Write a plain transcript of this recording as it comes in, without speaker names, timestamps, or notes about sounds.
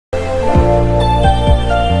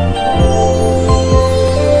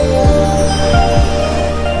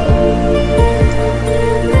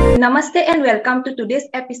Namaste and welcome to today's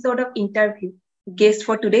episode of Interview. Guest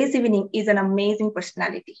for today's evening is an amazing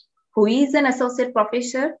personality who is an associate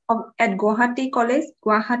professor at Guwahati College,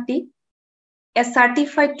 Guwahati, a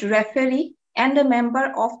certified referee and a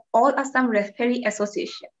member of All Assam Referee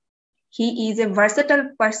Association. He is a versatile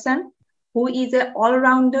person who is an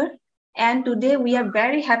all-rounder, and today we are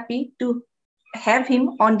very happy to have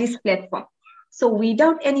him on this platform. So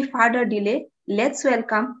without any further delay, let's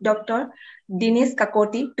welcome Dr.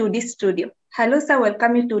 Drdineshkakati to this studio. Hello, sir.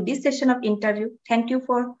 Welcome you to this session of interview. Thank you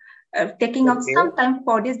for taking up some time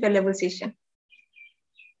for this valuable session.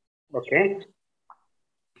 Okay.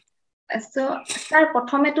 So, sir,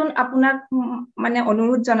 প্ৰথমে তো আপোনাক মানে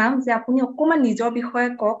অনুৰোধ জনাম যে আপুনি অকমান নিজৰ বিষয়ে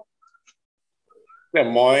কক।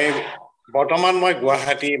 মই বৰ্তমান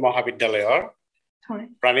গুৱাহাটী মহাবিদ্যালয়ৰ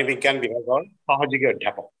প্ৰাণী বিজ্ঞান বিভাগৰ সহযোগী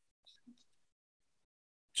অধ্যাপক।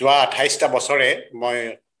 যোৱা 28টা বছৰে মই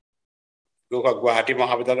গুৱাহাটী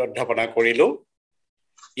মহাবিদ্যালয়ত অধ্যাপনা কৰিলো।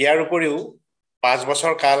 ইয়াৰ উপৰিও 5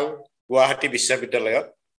 বছৰ কাল গুৱাহাটী বিশ্ববিদ্যালয়ত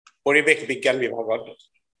পৰিৱেশ বিজ্ঞান বিভাগত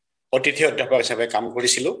অতিথি অধ্যাপক হিচাপে কাম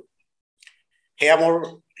কৰিছিলো। হেয়া মোৰ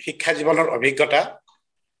শিক্ষা জীৱনৰ অভিজ্ঞতা,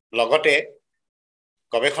 লগতে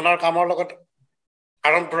গৱেষণাৰ কামৰ লগত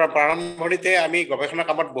প্ৰাৰম্ভণিতে আমি গৱেষণা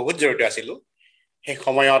কামত বহুত জড়িত আছিলো। সেই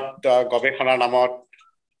সময়ত গৱেষণাৰ নামত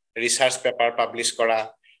ৰিচাৰ্চ পেপাৰ পাব্লিছ কৰা,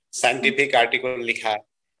 সাইন্টিফিক আৰ্টিকল লিখা,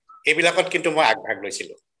 এইবিলাকত কিন্তু মই আগভাগ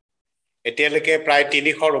লৈছিলো। এতিয়ালৈকে প্ৰায়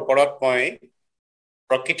 300ৰ ওপৰত মই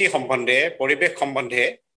প্ৰকৃতি সম্বন্ধে, পৰিৱেশ সম্বন্ধে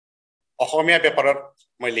অসমীয়া পেপাৰত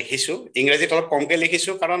মই লিখিছো। ইংৰাজীত অলপ কমকৈ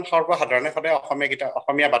লিখিছো, কাৰণ সৰ্বসাধাৰণে সদায়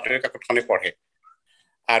অসমীয়া বাতৰি কাকতখনে পঢ়ে।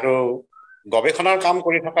 আৰু গৱেষণাৰ কাম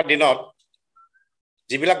কৰি থকা দিনত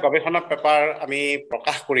যিবিলাক গৱেষণা পেপাৰ আমি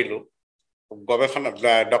প্ৰকাশ কৰিলো, গৱেষণা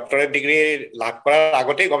ডক্টৰেট ডিগ্ৰী লাভ কৰাৰ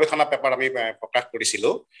আগতেই গৱেষণা পেপাৰ আমি প্ৰকাশ কৰিছিলো।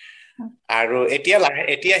 আৰু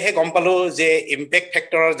এতিয়াহে গম পালো যে ইম্পেক্ট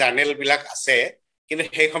ফেক্টৰৰ জাৰ্নেলবিলাক আছে, কিন্তু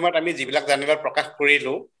সেই সময়ত আমি যিবিলাক জাৰ্নেলত প্ৰকাশ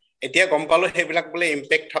কৰিলো, এতিয়া গম পালো সেইবিলাক বোলে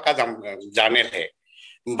ইম্পেক্ট থকা জাৰ্নেলহে।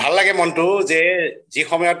 ভাল লাগে মনটো যে যি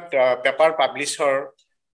সময়ত পেপাৰ পাব্লিছৰ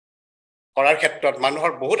কৰাৰ ক্ষেত্ৰত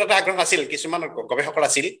মানুহৰ বহুত এটা আগ্ৰহ আছিল, কিছুমান গৱেষকৰ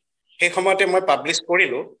আছিল, সেই সময়তে মই পাব্লিছ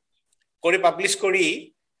কৰি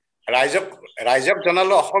ৰাইজক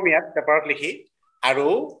জনালো অসমীয়াত পেপাৰত লিখি, আৰু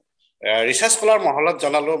ৰিচাৰ্চ স্কলাৰ মহলত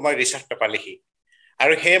জনালো মই ৰিচাৰ্চ পেপাৰ লিখি।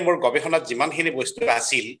 আৰু সেয়ে মোৰ গৱেষণাত যিমানখিনি বস্তু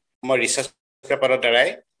আছিল, মই ৰিচাৰ্চ পেপাৰৰ দ্বাৰাই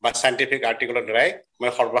বা সাইন্টিফিক আৰ্টিকলৰ দ্বাৰাই মই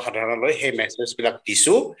সৰ্বসাধাৰণলৈ সেই মেছেজবিলাক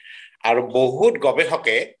দিছো। আৰু বহুত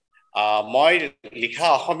গৱেষকে মই লিখা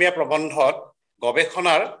অসমীয়া প্ৰবন্ধত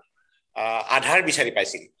গৱেষণাৰ আধাৰ বিচাৰি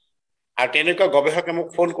পাইছিল। আৰু তেনেকুৱা গৱেষকে মোক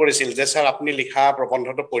ফোন কৰিছিল যে স্যাৰ, আপুনি লিখা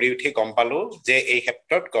প্ৰবন্ধটো পঢ়ি উঠি গম পালো যে এই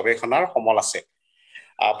ক্ষেত্ৰত গৱেষণাৰ সমল আছে।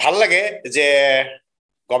 ভাল লাগে যে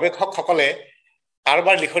গৱেষকসকলে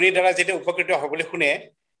কাৰোবাৰ লিখনিৰ দ্বাৰা যেতিয়া উপকৃত হ'ব বুলি শুনে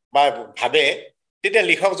বা ভাবে, তেতিয়া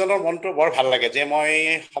লিখকজনৰ মনটো বৰ ভাল লাগে যে মই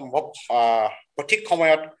সম্ভৱ সঠিক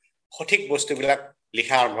সময়ত সঠিক বস্তুবিলাক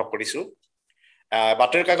লিখা আৰম্ভ কৰিছো।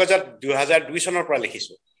 বাতৰি কাগজত 2002 চনৰ পৰা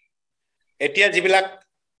লিখিছো। এতিয়া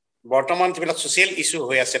বৰ্তমান যিবিলাক ছ'চিয়েল ইছ্যু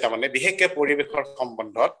হৈ আছে, তাৰমানে বিশেষকৈ পৰিৱেশৰ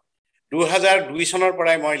সম্বন্ধত 2002 চনৰ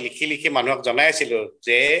পৰাই মই লিখি মানুহক জনাই আছিলো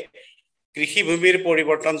যে কৃষিভূমিৰ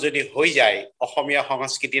পৰিৱৰ্তন যদি হৈ যায়, অসমীয়া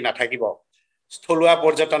সংস্কৃতি নাথাকিব, স্থলুৱা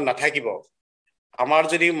পৰ্যটন নাথাকিব, আমাৰ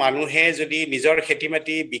যদি মানুহে যদি নিজৰ খেতি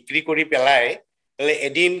মাটি বিক্ৰী কৰি পেলায়, তাহলে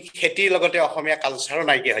এদিন খেতিৰ লগতে অসমীয়া কালচাৰো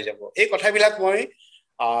নাইকিয়া হৈ যাব। এই কথাবিলাক মই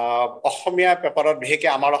অসমীয়া পেপাৰত, বিশেষকৈ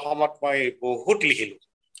আমাৰ অসমত মই বহুত লিখিলো।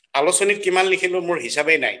 আলোচনীত কিমান লিখিলো মোৰ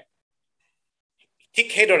হিচাপেই নাই। ঠিক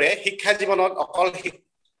সেইদৰে শিক্ষা জীৱনত অকল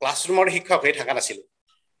ক্লাছৰুমৰ শিক্ষক হৈ থকা নাছিলো।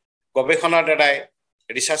 গৱেষণাৰ দ্বাৰাই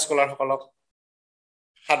ৰিচাৰ্চ স্কলাৰসকলক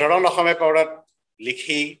সাধাৰণ অসমীয়া পেপাৰত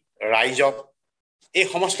লিখি ৰাইজক এই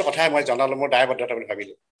সমস্ত কথাই মই জনালো, মোৰ দায়বদ্ধতা বুলি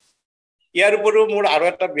ভাবিলো। ইয়াৰ উপৰিও মোৰ আৰু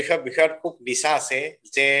এটা বিষয়ত খুব নিচা আছে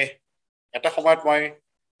যে এটা সময়ত মই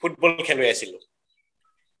ফুটবল খেলুৱৈ আছিলো।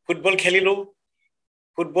 ফুটবল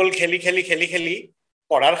খেলি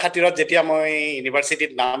পঢ়াৰ খাতিৰত যেতিয়া মই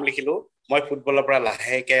ইউনিভাৰ্চিটিত নাম লিখিলো, মই ফুটবলৰ পৰা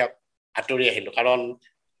লাহেকৈ আঁতৰি আহিলো। কাৰণ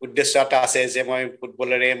উদ্দেশ্য এটা আছে যে মই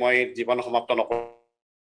ফুটবলেৰে মই জীৱন সমাপ্ত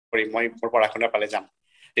নকৰিম, মই মোৰ পঢ়া শুনাৰ ফালে যাম।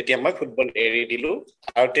 তেতিয়া মই ফুটবল এৰি দিলো।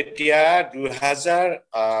 আৰু তেতিয়া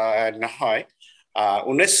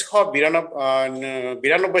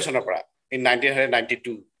 1992 চনৰ পৰা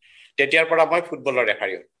 1992 তেতিয়াৰ পৰা মই ফুটবলৰ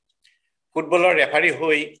ৰেফাৰী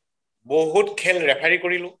হৈ বহুত খেল ৰেফাৰী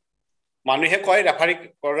কৰিলো। মানুহে কয় ৰেফাৰী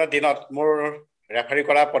কৰাৰ দিনত মোৰ ৰেফাৰী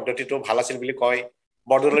কৰা পদ্ধতিটো ভাল আছিল বুলি কয়।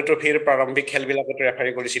 বৰদলৈ ট্ৰফিৰ প্ৰাৰম্ভিক খেলবিলাকতো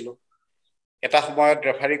ৰেফাৰী কৰিছিলো। এটা সময়ত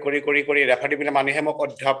ৰেফাৰী কৰি ৰেফাৰী বুলি মানুহে মোক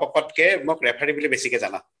অধ্যাপকতকৈ মোক ৰেফাৰী বুলি বেছিকৈ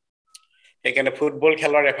জানা। সেইকাৰণে ফুটবল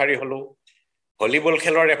খেলৰ ৰেফাৰী হলো ভলীবল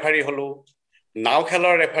খেলৰ ৰেফাৰী হলো নাও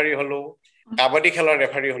খেলৰ ৰেফাৰী হলো কাবাডী খেলৰ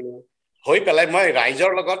ৰেফাৰী হলো হৈ পেলাই মই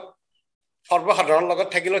ৰাইজৰ লগত সৰ্বসাধাৰণৰ লগত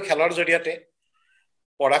থাকিলো খেলৰ জৰিয়তে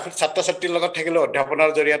পঢ়া ছাত্ৰ ছাত্ৰীৰ লগত থাকিলো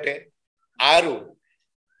অধ্যাপনাৰ জৰিয়তে আৰু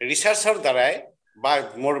ৰিচাৰ্চৰ দ্বাৰাই বা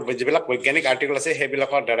মোৰ যিবিলাক বৈজ্ঞানিক আৰ্টিকেল আছে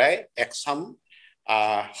সেইবিলাকৰ দ্বাৰাই একচাম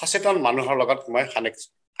সচেতন মানুহৰ লগত মই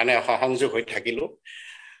সংযোগ হৈ থাকিলো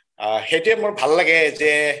সেইটোৱে মোৰ ভাল লাগে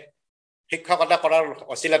যে শিক্ষকতা কৰাৰ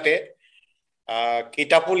অচিলাতে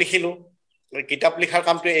কিতাপো লিখিলো কিতাপ লিখাৰ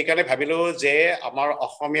কামটো এইকাৰণে ভাবিলো যে আমাৰ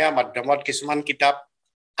অসমীয়া মাধ্যমত কিছুমান কিতাপ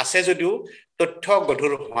আছে যদিও তথ্য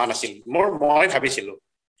গধুৰ হোৱা নাছিল মই ভাবিছিলো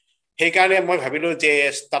সেইকাৰণে মই ভাবিলো যে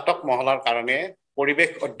স্নাতক মহলাৰ কাৰণে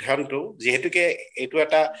পৰিৱেশ অধ্যয়নটো যিহেতুকে এইটো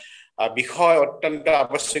এটা বিষয় অত্যন্ত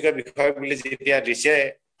আৱশ্যকীয় বিষয় বুলি যেতিয়া দিছে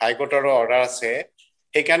হাইকোৰ্টৰ অৰ্ডাৰ আছে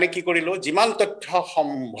সেইকাৰণে কি কৰিলো যিমান তথ্য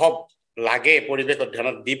সম্ভৱ লাগে পৰিৱেশ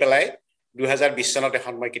অধ্যয়নত দি পেলাই 2020 চনত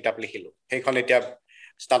এখন মই কিতাপ লিখিলো সেইখন এতিয়া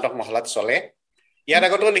স্নাতক মহলাত চলে ইয়াৰ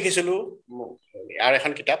আগতেও লিখিছিলো আৰু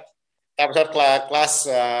এখন কিতাপ তাৰপিছত ক্লাছ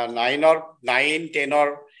 9-10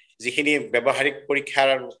 যিখিনি ব্যৱহাৰিক পৰীক্ষাৰ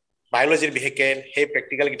বায়োলজিৰ বিশেষকে সেই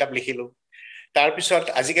প্ৰেক্টিকেল কিতাপ লিখিলো তাৰপিছত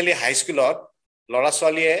আজিকালি হাইস্কুলত ল'ৰা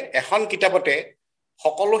ছোৱালীয়ে এখন কিতাপতে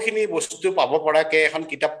সকলোখিনি বস্তু পাব পৰাকে এখন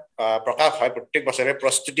কিতাপ প্ৰকাশ হয় প্ৰত্যেক বছৰে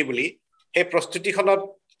প্ৰস্তুতি বুলি সেই প্ৰস্তুতিখনত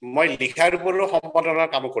মই লিখাৰ উপৰিও সম্পাদনাৰ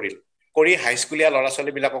কাম কৰিলো কৰি হাইস্কুলীয়া ল'ৰা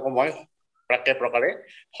ছোৱালীবিলাককো মই প্ৰকাৰে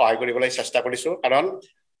সহায় কৰিবলৈ চেষ্টা কৰিছো কাৰণ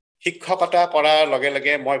শিক্ষকতা কৰাৰ লগে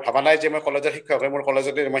লগে মই ভাবা নাই যে মই কলেজৰ শিক্ষক হৈ মোৰ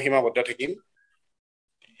কলেজতে মই সীমাবদ্ধ থাকিম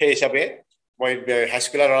সেই হিচাপে মই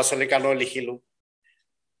হাইস্কুলীয়া ল'ৰা ছোৱালীৰ কাৰণেও লিখিলো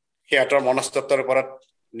সিহঁতৰ মনস্তত্বৰ ওপৰত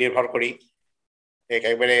নিৰ্ভৰ কৰি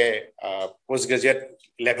একেবাৰে পোষ্ট গ্ৰেজুৱেট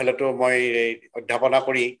লেভেলতো মই অধ্যাপনা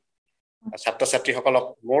কৰি ছাত্ৰ ছাত্ৰীসকলক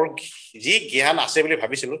মোৰ যি জ্ঞান আছে বুলি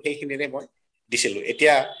ভাবিছিলো সেইখিনিৰে মই দিছিলো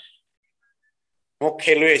এতিয়া মোক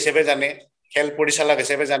খেলুৱৈ হিচাপে জানে খেল পৰিচালক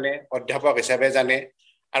হিচাপে জানে অধ্যাপক হিচাপে জানে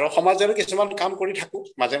আৰু সমাজৰ কিছুমান কাম কৰি থাকো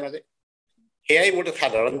মাজে মাজে সেয়াই মোৰ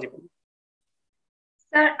সাধাৰণ জীৱন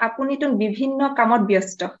স্যাৰ আপুনিতো বিভিন্ন কামত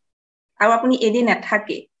ব্যস্ত আৰু আপুনি এদিন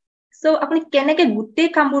নাথাকে সো আপুনি কেনেকে গোটেই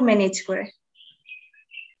কামবোৰ মেনেজ কৰে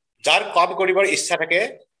যাৰ কাম কৰিবৰ ইচ্ছা থাকে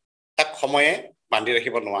তাক সময়ে বান্ধি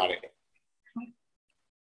ৰাখিব নোৱাৰে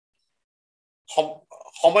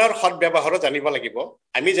সময়ৰ সদ্ব্যৱহাৰো জানিব লাগিব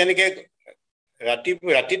আমি যেনেকে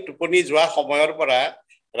ৰাতি টোপনি যোৱা সময়ৰ পৰা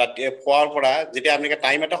ৰাতি খোৱাৰ পৰা যেতিয়া আমি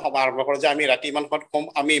টাইম এটা সময় আৰম্ভ কৰোঁ যে আমি ৰাতি ইমান সময়ত কম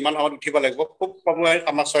আমি ইমান সময়ত উঠিব লাগিব খুব সময়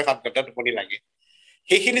আমাৰ 6-7 ঘণ্টা টোপনি লাগে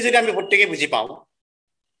সেইখিনি যদি আমি প্ৰত্যেকে বুজি পাওঁ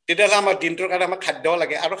তেতিয়াহ'লে আমাৰ দিনটোৰ কাৰণে আমাক খাদ্যও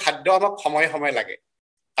লাগে আৰু খাদ্য আমাক সময়ে সময়ে লাগে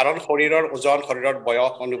কাৰণ শৰীৰৰ ওজন শৰীৰৰ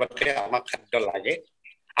বয়স অনুপাতে আমাক খাদ্য লাগে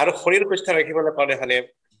আৰু শৰীৰ সুস্থ ৰাখিবলৈ হ'লে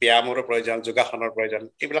ব্যায়ামৰ প্ৰয়োজন যোগাসনৰ প্ৰয়োজন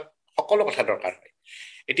এইবিলাক সকলো কথা দৰকাৰ হয়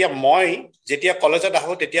এতিয়া মই যেতিয়া কলেজত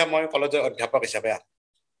আহো তেতিয়া মই কলেজৰ অধ্যাপক হিচাপে আহো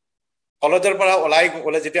কলেজৰ পৰা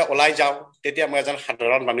যেতিয়া ওলাই যাওঁ তেতিয়া মই এজন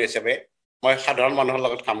সাধাৰণ মানুহ হিচাপে মই সাধাৰণ মানুহৰ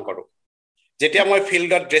লগত কাম কৰোঁ যেতিয়া মই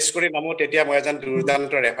ফিল্ডত ড্ৰেছ কৰি নামো তেতিয়া মই এজন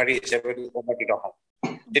দুৰ্দান্ত ৰেফাৰী হিচাপে উপনীত হওঁ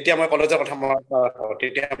তেতিয়া মই কলেজৰ কথা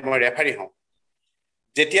তেতিয়া মই ৰেফাৰী হওঁ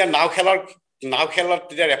যেতিয়া নাও খেলত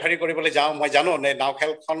যেতিয়া ৰেফাৰী কৰিবলৈ যাওঁ মই জানো নাও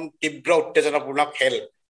খেলখন তীব্ৰ উত্তেজনাপূৰ্ণ খেল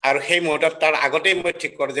আৰু সেই মুহূৰ্তত তাৰ আগতেই মই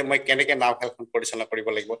ঠিক কৰোঁ যে মই কেনেকে নাও খেলখন পৰিচালনা কৰিব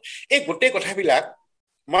লাগিব এই গোটেই কথাবিলাক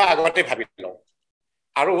মই আগতে ভাবি লওঁ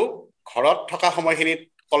আৰু ঘৰত থকা সময়খিনিত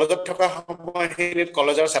কলেজত থকা সময়খিনিত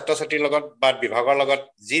কলেজৰ ছাত্ৰ ছাত্ৰীৰ লগত বা বিভাগৰ লগত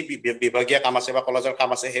যি বিভাগীয় কাম আছে বা কলেজৰ কাম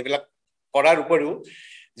আছে সেইবিলাক কৰাৰ উপৰিও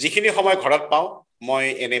যিখিনি সময় ঘৰত পাওঁ মই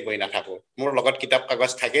এনে বহি নাথাকো মোৰ লগত কিতাপ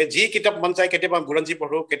কাগজ থাকে যি কিতাপ মন যায় কেতিয়াবা বুৰঞ্জী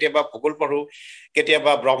পঢ়ো কেতিয়াবা ভূগোল পঢ়ো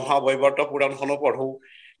কেতিয়াবা ব্ৰহ্ম বৈবৰ্ত পুৰাণখনো পঢ়ো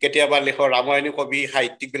কেতিয়াবা লিখো ৰামায়ণী কবি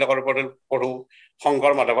সাহিত্যিকবিলাকৰ ওপৰত পঢ়ো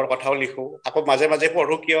শংকৰ মাধৱৰ কথাও লিখো আকৌ মাজে মাজে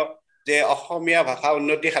পঢ়ো কিয় যে অসমীয়া ভাষা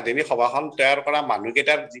উন্নতি সাধনী সভাখন তৈয়াৰ কৰা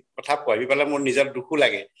মানুহকেইটাৰ কথা পঢ়ি পেলাই মোৰ নিজৰ দুখো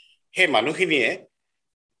লাগে সেই মানুহখিনিয়ে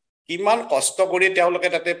কিমান কষ্ট কৰি তেওঁলোকে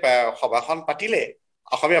তাতে সভাখন পাতিলে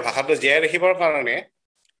অসমীয়া ভাষাটো জীয়াই ৰাখিবৰ কাৰণে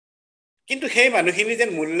কিন্তু সেই মানুহখিনি যেন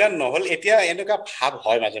মূল্যায়ন নহল এতিয়া এনেকুৱা ভাৱ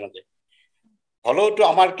হয় মাজে মাজে হলেওতো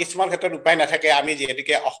আমাৰ কিছুমান ক্ষেত্ৰত উপায় নাথাকে আমি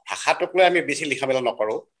যিহেতুকে ভাষাটোক লৈ আমি বেছি লিখা মেলা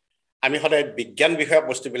নকৰোঁ আমি সদায় বিজ্ঞান বিষয়ক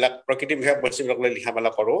বস্তুবিলাক প্ৰকৃতি বিষয়ক বস্তুবিলাক লৈ লিখা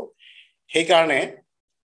মেলা কৰোঁ সেইকাৰণে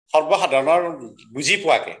সৰ্বসাধাৰণৰ বুজি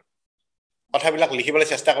পোৱাকে কথাবিলাক লিখিবলৈ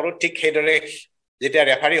চেষ্টা কৰোঁ ঠিক সেইদৰে যেতিয়া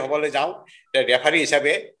ৰেফাৰী হ'বলৈ যাওঁ ৰেফাৰী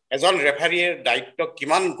হিচাপে এজন ৰেফাৰীৰ দায়িত্ব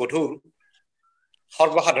কিমান গধুৰ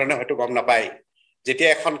সৰ্বসাধাৰণে হয়তো গম নাপায় যেতিয়া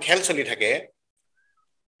এখন খেল চলি থাকে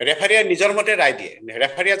ৰেফাৰীয়ে নিজৰ মতে ৰায় দিয়ে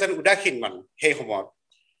ৰেফাৰী এজন উদাসীন মানুহ সেই সময়ত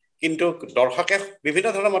কিন্তু দৰ্শকে বিভিন্ন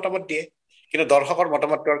ধৰণৰ মতামত দিয়ে কিন্তু দৰ্শকৰ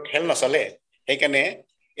মতামতৰ খেল নচলে সেইকাৰণে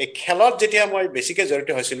এই খেলত যেতিয়া মই বেছিকৈ জড়িত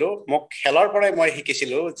হৈছিলোঁ মোক খেলৰ পৰাই মই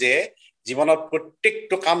শিকিছিলোঁ যে জীৱনত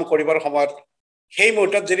প্ৰত্যেকটো কাম কৰিবৰ সময়ত সেই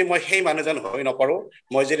মুহূৰ্তত যদি মই সেই মানুহজন হৈ নপৰো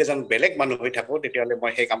মই যদি এজন বেলেগ মানুহ হৈ থাকো তেতিয়াহ'লে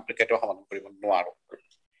মই সেই কামটো কেতিয়াও সমাধান কৰিব নোৱাৰো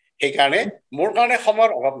সেইকাৰণে মোৰ কাৰণে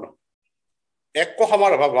সময়ৰ অভাৱ নহয় একো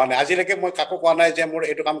সময়ৰ অভাৱ হোৱা নাই আজিলৈকে মই কাকো কোৱা নাই যে মোৰ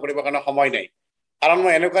এইটো কাম কৰিবৰ কাৰণে সময় নাই কাৰণ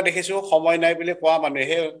মই এনেকুৱা দেখিছো সময় নাই বুলি কোৱা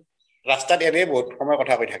মানুহে ৰাস্তাত এনেই বহুত সময়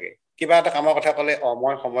কথা কৈ থাকে কিবা এটা কামৰ কথা ক'লে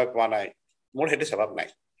মই সময় পোৱা নাই মোৰ সেইটো স্বভাৱ নাই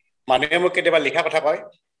মানুহে মোক কেতিয়াবা লিখা কথা কয়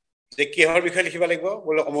যে কিহৰ বিষয়ে লিখিব লাগিব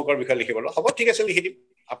বোলে অমুকৰ বিষয়ে লিখিব হ'ব ঠিক আছে লিখি দিম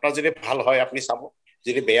আপোনাৰ যদি ভাল হয় আপুনি চাব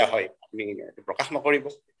যদি বেয়া হয় আপুনি প্ৰকাশ নকৰিব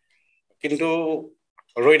কিন্তু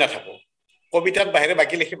ৰৈ নাথাকো কবিতাত বাহিৰে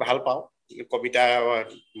বাকী লিখি ভাল পাওঁ কবিতা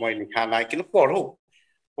মই লিখা নাই কিন্তু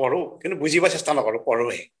পঢ়ো কিন্তু বুজিব চেষ্টা নকৰো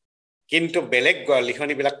পঢ়োহে কিন্তু বেলেগ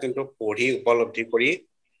লিখনিবিলাক কিন্তু পঢ়ি উপলব্ধি কৰি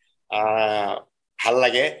ভাল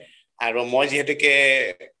লাগে আৰু মই যিহেতুকে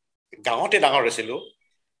গাঁৱতে ডাঙৰ হৈছিলো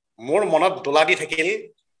মোৰ মনত দোলা দি থাকিল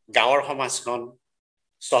গাঁৱৰ সমাজখন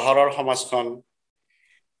চহৰৰ সমাজখন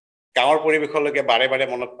গাঁৱৰ পৰিৱেশলৈকে বাৰে বাৰে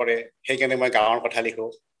মনত পৰে সেইকাৰণে মই গাঁৱৰ কথা লিখো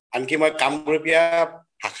আনকি মই কামৰূপীয়া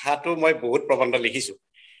ভাষাটো মই বহুত প্ৰবন্ধ লিখিছো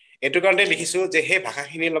এইটো কাৰণতে লিখিছো যে সেই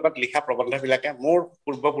ভাষাখিনিৰ লগত লিখা প্ৰবন্ধবিলাকে মোৰ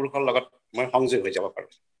পূৰ্বপুৰুষৰ লগত মই সংযোগ হৈ যাব পাৰো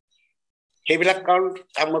সেইবিলাক কাৰণ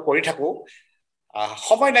কাম মই কৰি থাকো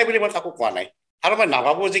সময় নাই বুলি মই কাকো কোৱা নাই আৰু মই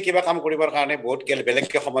নাভাবো যে কিবা কাম কৰিবৰ কাৰণে বহুত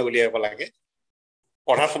বেলেগকে সময় উলিয়াব লাগে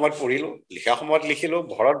পঢ়াৰ সময়ত পঢ়িলো লিখা সময়ত লিখিলো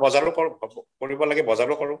ঘৰত বজাৰো কৰিব লাগে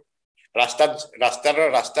বজাৰো কৰো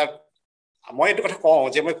ৰাস্তাত মই এইটো কথা কওঁ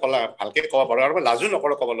যে মই ভালকে ক'ব পাৰো আৰু মই লাজো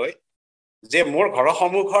নকৰো ক'বলৈ যে মোৰ ঘৰৰ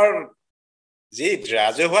সন্মুখৰ যি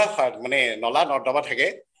ৰাজহুৱা মানে নলা নৰ্দমা থাকে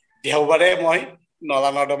দেওবাৰে মই নলা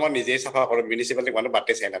নৰ্দমা নিজেই চাফা কৰোঁ মিউনিচিপালিটি মানুহ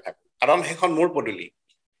বাটে চাই নাথাকো কাৰণ সেইখন মোৰ পদূলি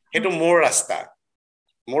সেইটো মোৰ ৰাস্তা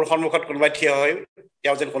মোৰ সন্মুখত কোনোবাই থিয় হৈ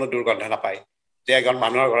তেওঁ যেন কোনো দুৰ্গন্ধ নাপায় যে এজন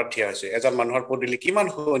মানুহৰ ঘৰত থিয় হৈছে এজন মানুহৰ পদূলি কিমান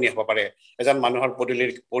শুৱনি হ'ব পাৰে এজন মানুহৰ পদূলিৰ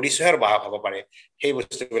পৰিচয়ৰ বাহক হ'ব পাৰে সেই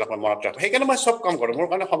বস্তুবিলাক মই মনত ৰাখো সেইকাৰণে মই চব কাম কৰোঁ মোৰ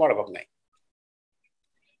কাৰণে সময়ৰ অভাৱ নাই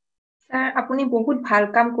স্যাৰ আপুনি বহুত ভাল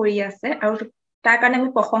কাম কৰি আছে আৰু তাৰ কাৰণে আমি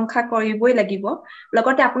প্ৰশংসা কৰিবই লাগিব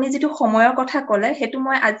লগতে আপুনি যিটো সময়ৰ কথা ক'লে সেইটো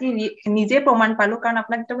মই আজি নিজে প্ৰমাণ পালো কাৰণ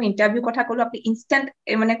আপোনাক যেতিয়া ইন্টাৰভিউ কথা ক'লো আপুনি ইনষ্টেন্ট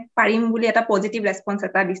মানে পাৰিম বুলি এটা পজিটিভ ৰেসপন্স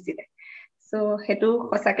এটা দিছিলে সো সেইটো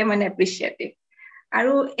সঁচাকে মানে এপ্ৰিচিয়েটিভ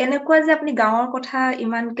আৰু এনেকুৱা যে আপুনি গাঁৱৰ কথা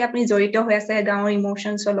ইমানকে আপুনি জড়িত হৈ আছে গাঁৱৰ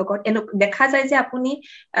ইমোশনছৰ লগত দেখা যায় যে আপুনি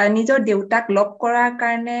নিজৰ দেউতাক লগ কৰাৰ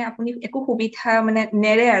কাৰণে আপুনি একো সুবিধা মানে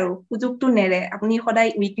নেৰে আৰু সুযোগটো নেৰে আপুনি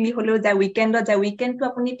সদায় উইকলি হলেও যায় উইকেণ্ডত যায় উইকেণ্ডটো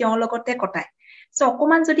আপুনি তেওঁৰ লগতে কটায় সো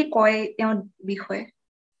অকমান যদি কয় তেওঁৰ বিষয়ে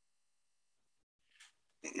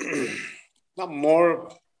মোৰ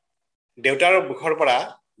দেউতাৰ মুখৰ পৰা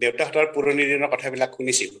দেউতাহঁতৰ পুৰণি দিনৰ কথাবিলাক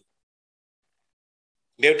শুনিছিলো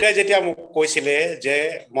দেউতাই যেতিয়া মোক কৈছিলে যে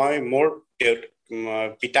মই মোৰ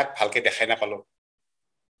পিতাক ভালকে দেখাই নাপালো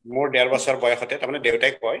মোৰ 1.5 বছৰ বয়সতে তাৰমানে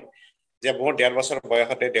দেউতাই কয় যে মোৰ 1.5 বছৰ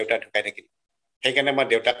বয়সতে দেউতা ঢুকাই থাকিল সেইকাৰণে মই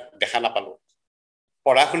দেউতাক দেখা নাপালো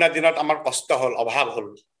পঢ়া শুনাৰ দিনত আমাৰ কষ্ট হ'ল অভাৱ হ'ল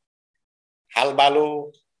হাল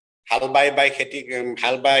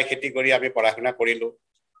বাই খেতি কৰি আমি পঢ়া শুনা কৰিলো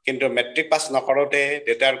কিন্তু মেট্ৰিক পাছ নকৰোতে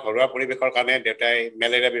দেউতাৰ ঘৰুৱা পৰিৱেশৰ কাৰণে দেউতাই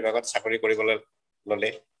মেলেৰিয়া বিভাগত চাকৰি কৰিবলৈ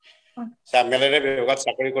ল'লে মেলেৰিয়া বিভাগত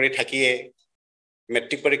চাকৰি কৰি থাকিয়ে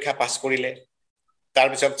মেট্ৰিক পৰীক্ষা পাছ কৰিলে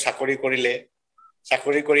তাৰপিছত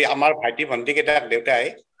চাকৰি কৰি আমাৰ ভাইটি ভণ্টিকেইটাক দেউতাই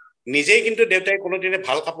নিজেই কিন্তু দেউতাই কোনোদিনে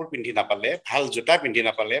ভাল কাপোৰ পিন্ধি নাপালে ভাল জোতা পিন্ধি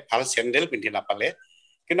নাপালে ভাল চেণ্ডেল পিন্ধি নাপালে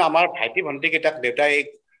কিন্তু আমাৰ ভাইটি ভণ্টিকেইটাক দেউতাই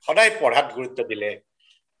সদায় পঢ়াত গুৰুত্ব দিলে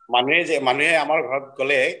মানুহে আমাৰ ঘৰত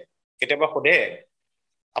গ'লে কেতিয়াবা সোধে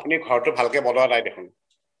আপুনি ঘৰটো ভালকে বনোৱা নাই দেখোন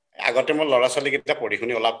আগতে মোৰ ল'ৰা ছোৱালীকেইটা পঢ়ি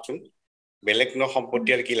শুনি ওলাবচোন বেলেগ সম্পত্তি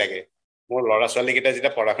আৰু কি লাগে মোৰ ল'ৰা ছোৱালীকেইটা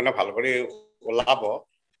যেতিয়া পঢ়া শুনা ভাল কৰি ওলাব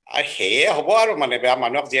আৰু সেয়ে হ'ব আৰু মানে বেয়া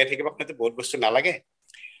মানুহক জীয়াই থাকিব কাৰণে বহুত বস্তু নালাগে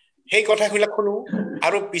সেই কথাবিলাক শুনো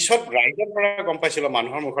আৰু পিছত ৰাইজৰ পৰা গম পাইছিলো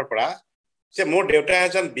মানুহৰ মুখৰ পৰা যে মোৰ দেউতা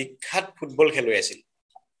এজন বিখ্যাত ফুটবল খেলুৱৈ আছিল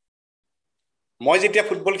মই যেতিয়া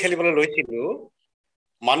ফুটবল খেলিবলৈ লৈছিলো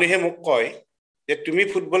মানুহে মোক কয় যে তুমি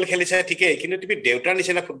ফুটবল খেলিছা ঠিকেই কিন্তু তুমি দেউতাৰ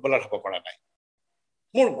নিচিনা ফুটবলাৰ হ'ব পৰা নাই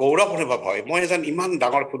মোৰ গৌৰৱ অনুভৱ হয় মই এজন ইমান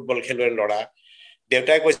ডাঙৰ ফুটবল খেলুৱৈৰ ল'ৰা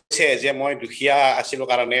দেউতাই কৈছে যে মই দুখীয়া আছিলো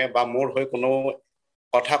কাৰণে বা মোৰ হৈ কোনো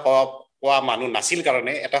কথা কোৱা মানুহ নাছিল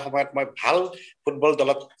কাৰণে এটা সময়ত মই ভাল ফুটবল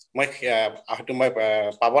দলত মই হয়তো মই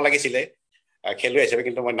পাব লাগিছিলে খেলুৱৈ হিচাপে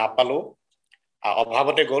কিন্তু মই নাপালো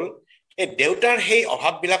অভাৱতে গ'ল এই দেউতাৰ সেই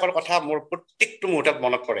অভাৱবিলাকৰ কথা মোৰ প্ৰত্যেকটো মুহূৰ্তত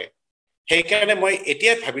মনত পৰে সেইকাৰণে মই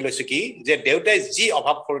এতিয়াই ভাবি লৈছো কি যে দেউতাই যি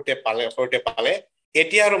অভাৱ সৰুতে পালে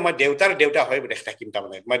এতিয়া আৰু মই দেউতাৰ দেউতা হৈ দেখি থাকিম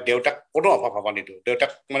তাৰমানে মই দেউতাক কোনো অভাৱ হ'ব নিদিওঁ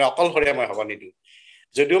দেউতাক মানে অকলশৰীয়া মই হ'ব নিদিওঁ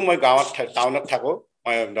যদিও মই টাউনত থাকো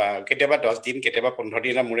মই কেতিয়াবা 10 দিন কেতিয়াবা 15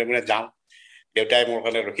 দিনৰ মূৰে যাওঁ দেউতাই মোৰ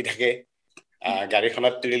কাৰণে ৰখি থাকে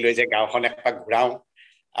গাড়ীখনত তুলি লৈ যায় গাঁওখন একপাক ঘূৰাওঁ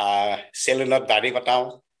চেলুনত দাঢ়ি কটাওঁ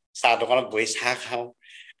চাহ দোকানত বহি চাহ খাওঁ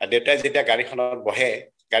দেউতাই যেতিয়া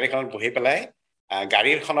গাড়ীখনত বহি পেলাই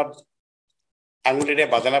গাড়ীখনত আঙুলিৰে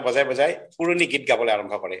বাজানা বজাই পুৰণি গীত গাবলৈ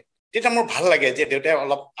আৰম্ভ কৰে তেতিয়া মোৰ ভাল লাগে যে দেউতাই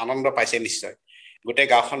অলপ আনন্দ পাইছে নিশ্চয় গোটেই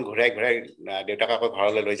গাঁওখন ঘূৰাই দেউতাক আকৌ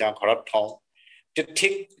ঘৰলৈ লৈ যাওঁ ঘৰত থওঁ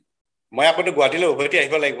ঠিক মই আকৌ গুৱাহাটীলৈ উভতি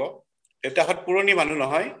আহিব লাগিব দেউতাহঁত পুৰণি মানুহ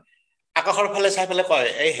নহয় আকাশৰ ফালে চাই পেলাই কয়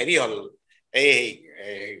এই হেৰি হ'ল এই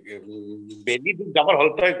বেলি যাবৰ হ'ল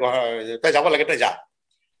তই যাব লাগে তই যা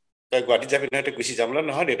তই গুৱাহাটীত যাবি নহয় তই গুচি যাবলৈ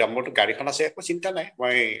নহয় দেউতা মোৰতো গাড়ীখন আছে একো চিন্তা নাই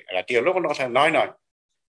মই ৰাতি হ'লেও কোনো কথা নহয়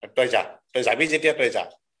তই যা তই যাবি যেতিয়া তই যা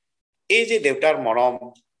এই যে দেউতাৰ মৰম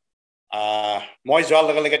মই যোৱাৰ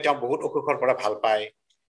লগে লগে তেওঁ বহুত অসুখৰ পৰা ভাল পায়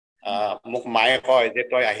মোক মায়ে কয় যে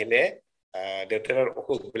তই আহিলে দেউতাৰ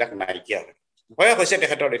অসুখবিলাক নাইকিয়া হয় বয়স হৈছে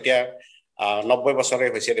তেখেতৰ এতিয়া 90 বছৰে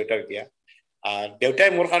হৈছে দেউতাৰ এতিয়া দেউতাই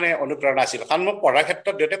মোৰ কাৰণে অনুপ্ৰেৰণা আছিল কাৰণ মোক পঢ়াৰ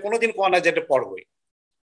ক্ষেত্ৰত দেউতাই কোনোদিন কোৱা নাই যে তই পঢ়গৈ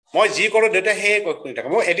মই যি কৰোঁ দেউতাই সেয়ে কৰি থাকে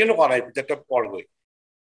মই এদিনো কোৱা নাই যে তই পঢ়গৈ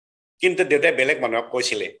কিন্তু দেউতাই বেলেগ মানুহক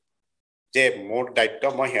কৈছিলে যে মোৰ দায়িত্ব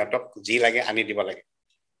মই সিহঁতক যি লাগে আনি দিব লাগে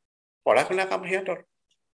পঢ়া শুনা কাম সিহঁতৰ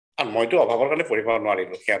আৰু মইতো অভাৱৰ কাৰণে পঢ়িব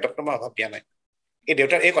নোৱাৰিলোঁ সিহঁতকতো মই অভাৱ দিয়া নাই এই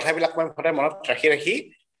দেউতাৰ এই কথাবিলাক মই সদায় মনত ৰাখি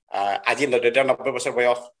আজি দেউতাৰ 90 বছৰ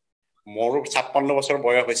বয়স মোৰো 56 বছৰ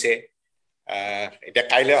বয়স হৈছে এতিয়া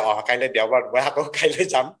কাইলৈ দেওবাৰ মই আকৌ কাইলৈ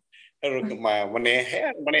যাম আৰু মানে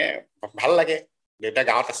ভাল লাগে দেউতা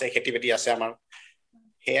গাঁৱত আছে খেতি বাতি আছে আমাৰ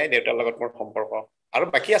সেয়াই দেউতাৰ লগত মোৰ সম্পৰ্ক আৰু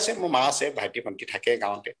বাকী আছে মোৰ মা আছে ভাইটি ভণ্টি থাকে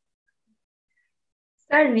গাঁৱতে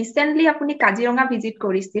স্যাৰ ৰিসেন্টলি আপুনি কাজিৰঙা ভিজিট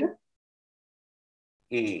কৰিছিল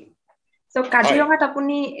সো কাজিৰঙাত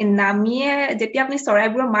আপুনি নামিয়ে যেতিয়া আপুনি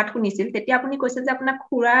চৰাইবোৰৰ মাত শুনিছিল তেতিয়া আপুনি কৈছিল যে আপোনাৰ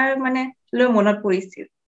খুৰাৰ মানে লৈ মনত পৰিছিল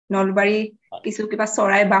নলবাৰী কিছু কিবা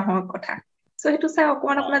চৰাই বাহৰ কথা সো হেতু স্যাৰ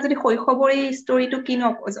অকমান আপোনাৰ যদি শৈশৱৰ এই ষ্টৰীটো কিনো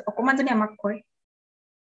অকমান যদি আমাক কয়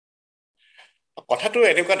কথাটো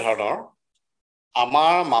এনেকুৱা ধৰণৰ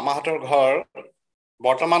আমাৰ মামাহঁতৰ ঘৰ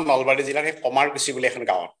বৰ্তমান নলবাৰী জিলাৰ কমাৰকুছি বুলি এখন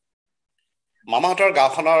গাঁৱত মামাহঁতৰ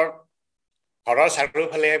গাঁওখনৰ ঘৰৰ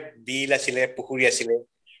চাৰিওফালে বিল আছিলে পুখুৰী আছিলে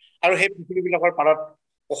আৰু সেই পুখুৰীবিলাকৰ পাৰত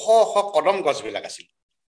ওখ কদম গছবিলাক আছিল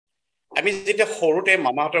আমি যেতিয়া সৰুতে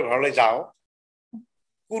মামাহঁতৰ ঘৰলৈ যাওঁ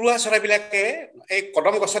কুৰুৱা চৰাইবিলাকে এই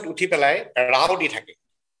কদম গছত উঠি পেলাই ৰাও দি থাকে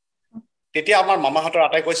তেতিয়া আমাৰ মামাহঁতৰ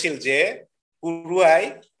আটাই কৈছিল যে কুৰুৱাই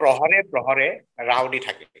প্ৰহৰে ৰাও দি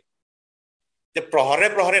থাকে যে প্ৰহৰে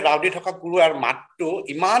ৰাও দি থকা কুৰুৱাৰ মাতটো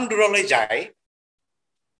ইমান দূৰলৈ যায়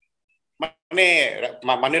মানে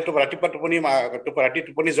ৰাতিপুৱা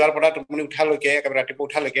টোপনি যোৱাৰ পৰা টোপনি উঠালৈকে একেবাৰে ৰাতিপুৱা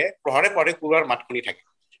উঠালৈকে প্ৰহৰে কুৰুৱাৰ মাত শুনি থাকে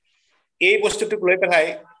এই বস্তুটোক লৈ পেলাই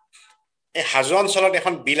এই হাজো অঞ্চলত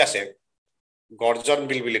এখন বিল আছে গৰ্জন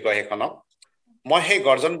বিল বুলি কয় সেইখনক মই সেই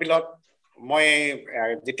গৰ্জন বিলত মই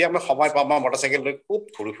যেতিয়া মই সময় পাওঁ মই মটৰচাইকেল লৈ খুব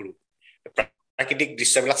ঘূৰি ফুৰো প্ৰাকৃতিক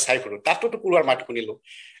দৃশ্যবিলাক চাই ফুৰো তাতো কুৰুৱাৰ মাত শুনিলো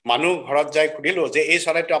মানুহ ঘৰত যাই সুধিলো যে এই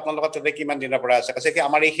চৰাইটো আপোনালোকৰ তাতে কিমান দিনৰ পৰা আছে কৈছে কি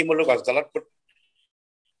আমাৰ এই শিমলু গছডালত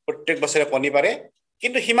প্ৰত্যেক বছৰে কণী পাৰে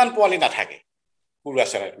কিন্তু সিমান পোৱালি নাথাকে কুৰুৱা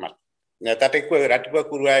চৰাইৰ মাত তাতে ৰাতিপুৱা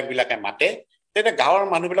কুৰুৱাবিলাকে মাতে তেতিয়া গাঁৱৰ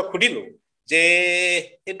মানুহবিলাক সুধিলো যে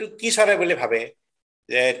এইটো কি চৰাই বুলি ভাবে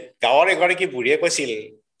যে গাঁৱৰ এগৰাকী বুঢ়ীয়ে কৈছিল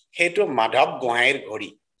সেইটো মাধৱ গোহাঁইৰ ঘড়ী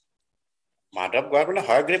মাধৱ গোহাঁই মানে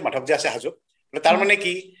হয়গ্ৰীৱ মাধৱ যে আছে হাজোত তাৰ মানে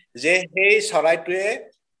কি যে সেই চৰাইটোৱে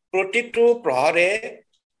প্ৰতিটো প্ৰহৰে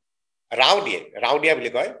ৰাও দিয়া বুলি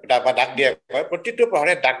কয় বা ডাক দিয়া কয় প্ৰতিটো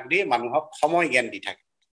প্ৰহৰে ডাক দি মানুহক সময় জ্ঞান দি থাকে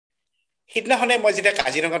সিদিনাখনে মই যেতিয়া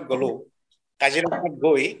কাজিৰঙাত গলো কাজিৰঙাত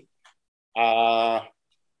গৈ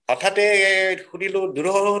হঠাতে শুনিলো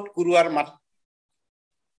দূৰত কুৰুৱাৰ মাত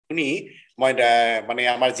শুনি মই মানে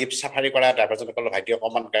আমাৰ জীপ চাফাৰী কৰা ড্ৰাইভাৰজনক ক'লো ভাইটি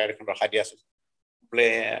অকণমান গাড়ীখন ৰখাই দিয়াচোন বোলে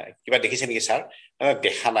কিবা দেখিছে নেকি ছাৰ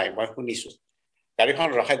দেখা নাই মই শুনিছো গাড়ীখন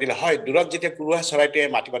ৰখাই দিলে হয় দূৰত যেতিয়া কুৰুৱা চৰাইটোৱে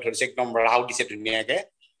মাতিব ধৰিছে একদম ৰাও দিছে ধুনীয়াকে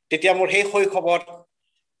তেতিয়া মোৰ সেই শৈশৱত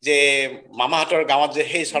যে মামাহঁতৰ গাঁৱত যে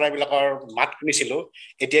সেই চৰাইবিলাকৰ মাত শুনিছিলো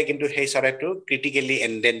এতিয়া কিন্তু সেই চৰাইটো ক্ৰিটিকেলি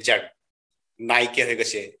এনডেঞ্জাৰ্ড নাইকিয়া হৈ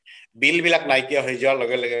গৈছে বিলবিলাক নাইকিয়া হৈ যোৱাৰ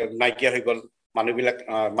লগে লগে নাইকিয়া হৈ গ'ল মানুহবিলাক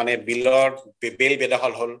মানে বিলৰ বেল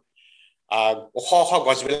বেদখল হ'ল ওখ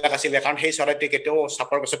গছবিলাক আছিলে কাৰণ সেই চৰাইটোৱে কেতিয়াও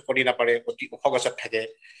চাপৰ গছত কণী নাপাৰে অতি ওখ গছত থাকে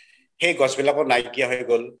সেই গছবিলাকো নাইকিয়া হৈ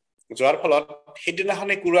গ'ল যোৱাৰ ফলত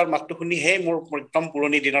সেইদিনাখনে কুৰুৱাৰ মাতটো শুনিহে মোৰ একদম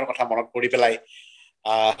পুৰণি দিনৰ কথা মনত পৰি পেলাই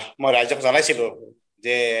মই ৰাইজক জনাইছিলো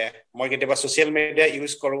যে মই কেতিয়াবা ছ'চিয়েল মিডিয়া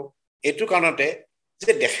ইউজ কৰোঁ এইটো কাৰণতে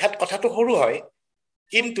যে দেখাত কথাটো সৰু হয়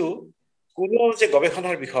কিন্তু কোনো যে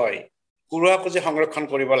গৱেষণাৰ বিষয় কুৰুৱাকো যে সংৰক্ষণ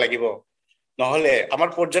কৰিব লাগিব নহ'লে আমাৰ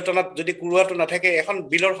পৰ্যটনত যদি কুৰুৱাটো নাথাকে এখন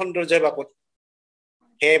বিলৰ সৌন্দৰ্য বা ক'ত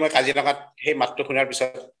সেয়ে মই কাজিৰঙাত সেই মাতটো শুনাৰ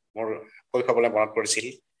পিছত মোৰ শৈশৱলৈ মনত পৰিছিল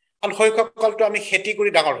কাৰণ শৈশৱকালটো আমি খেতি কৰি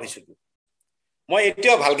ডাঙৰ হৈছিলোঁ মই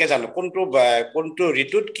এতিয়াও ভালকে জানো কোনটো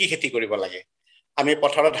ঋতুত কি খেতি কৰিব লাগে আমি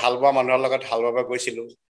পথাৰত হাল বোৱা মানুহৰ লগত হাল বাব গৈছিলোঁ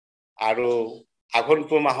আৰু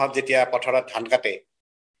আঘোণপুৰ মাহত যেতিয়া পথাৰত ধান কাটে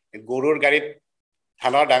গৰুৰ গাড়ীত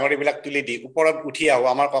ধানৰ ডাঙৰিবিলাক তুলি দি ওপৰত উঠি আহো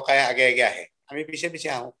আমাৰ ককাই আগে আগে আহে আমি পিছে পিছে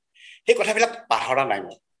আহো সেই কথাবিলাক পাহৰা নাই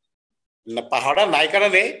মই পাহৰা নাই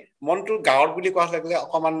কাৰণে মনটো গাঁৱৰ বুলি কোৱা লাগিলে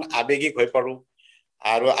অকমান আবেগিক হৈ পৰো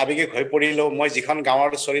আৰু আবেগিক হৈ পৰিলেও মই যিখন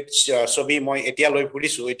গাঁৱৰ ছবি মই এতিয়া লৈ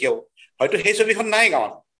ফুৰিছো এতিয়াও হয়তো সেই ছবিখন নাই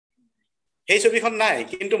গাঁৱত সেই ছবিখন নাই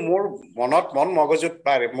কিন্তু মোৰ মনত মন মগজুত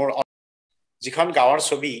পাৰে মোৰ যিখন গাঁৱৰ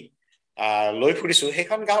ছবি লৈ ফুৰিছো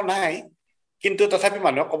সেইখন গাঁও নাই কিন্তু তথাপি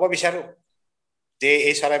মানুহক ক'ব বিচাৰো যে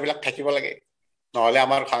এই চৰাইবিলাক থাকিব লাগে নহলে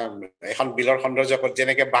আমাৰ এখন বিলৰ সৌন্দৰ্য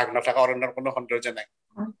যেনেকে বাঘ নথকা অৰণ্যৰ কোনো সৌন্দৰ্য নাই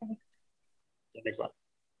তেনেকুৱা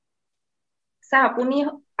স্যাৰ আপুনি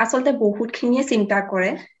আচলতে বহুতখিনিয়ে চিন্তা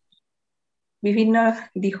কৰে বিভিন্ন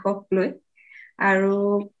দিশক লৈ আৰু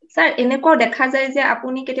স্যাৰ এনেকুৱাও দেখা যায় যে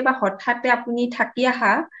আপুনি কেতিয়াবা হঠাতে আপুনি থাকি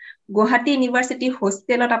আহা গুৱাহাটী ইউনিভাৰ্চিটি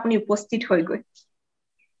হোষ্টেলত আপুনি উপস্থিত হৈ গৈ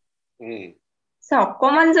স্যাৰ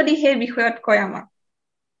অকমান যদি সেই বিষয়ত কয় আমাক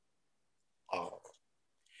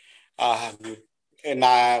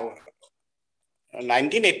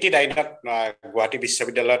 1989 গুৱাহাটী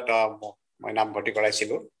বিশ্ববিদ্যালয়ত মই নামভৰ্তি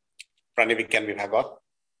কৰাইছিলো প্ৰাণী বিজ্ঞান বিভাগত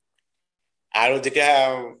আৰু যেতিয়া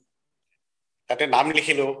তাতে নাম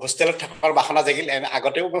লিখিলো হোষ্টেলত থকাৰ বাসনা জাগিল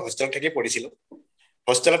আগতেও মই হোষ্টেলত থাকি পঢ়িছিলো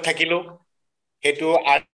হোষ্টেলত থাকিলো সেইটো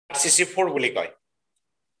RCC4 বুলি কয়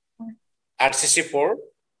RCC4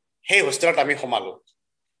 সেই হোষ্টেলত আমি সোমালো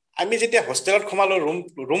আমি যেতিয়া হোষ্টেলত সোমালো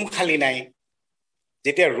ৰুম খালী নাই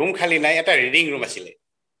যেতিয়া ৰুম খালী নাই এটা ৰিডিং ৰুম আছিলে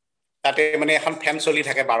তাতে মানে এখন ফেন চলি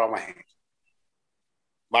থাকে 12 মাহে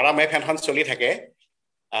ফেনখন চলি থাকে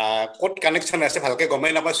ক'ত কানেকশ্যন আছে ভালকে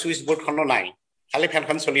গমেই নাপায় সুইচ বৰ্ডখনো নাই খালি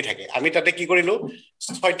ফেনখন চলি থাকে আমি তাতে কি কৰিলো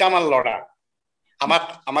 6টা মান ল'ৰা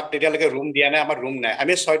আমাক তেতিয়ালৈকে ৰুম দিয়া নাই আমাৰ ৰুম নাই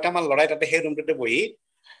আমি 6টা মান ল'ৰাই তাতে সেই ৰুমটোতে বহি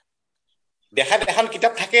দেখাত এখন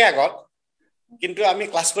কিতাপ থাকে আগত কিন্তু আমি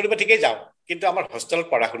ক্লাছ কৰিব ঠিকই যাওঁ কিন্তু আমাৰ হোষ্টেলত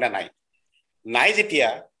পঢ়া শুনা নাই যেতিয়া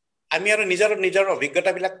আমি আৰু নিজৰ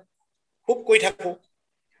অভিজ্ঞতাবিলাক খুব কৈ থাকো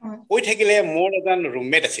কৈ থাকিলে মোৰ এজন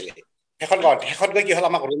ৰুমমেট আছিলে শেষত গৈ কি হ'ল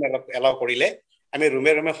আমাক ৰুম এলাও কৰিলে আমি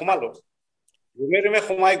ৰুমে সোমালো ৰুমে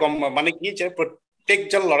সোমাই মানে কি যে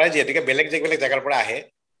প্ৰত্যেকজন ল'ৰাই যিহেতুকে বেলেগ জেগাৰ পৰা আহে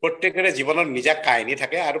প্ৰত্যেকৰে জীৱনৰ নিজা কাহিনী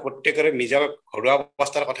থাকে আৰু প্ৰত্যেকৰে নিজৰ ঘৰুৱা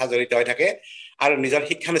অৱস্থাৰ কথা জড়িত হৈ থাকে আৰু নিজৰ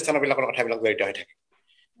শিক্ষানুষ্ঠানবিলাকৰ কথাবিলাক জড়িত হৈ থাকে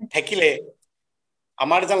থাকিলে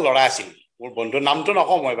আমাৰ এজন ল'ৰা আছিল মোৰ বন্ধুৰ নামটো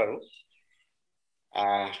নকওঁ মই বাৰু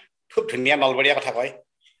খুব ধুনীয়া নলবাৰীয়া কথা কয়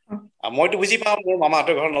মইতো বুজি পাওঁ মোৰ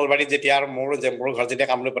মামাহঁতৰ ঘৰ নলবাৰীত যেতিয়া আৰু মোৰ ঘৰ যেতিয়া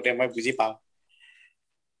কামৰূপ পাতে মই বুজি পাওঁ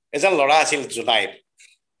এজন ল'ৰা আছিল জোনাইৰ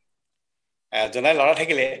ল'ৰা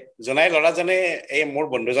থাকিলে জোনাইৰ ল'ৰাজনে এই মোৰ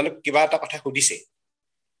বন্ধুজনক কিবা এটা কথা সুধিছে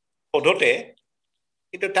সোধোতে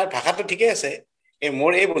কিন্তু তাৰ ভাষাটো ঠিকে আছে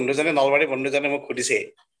মোৰ এই বন্ধুজনে নলবাৰীৰ বন্ধুজনে মোক সুধিছে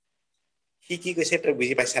সি কি কৈছে তই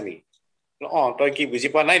বুজি পাইছা নেকি তই কি বুজি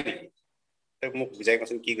পোৱা নাই নেকি তই মোক বুজাই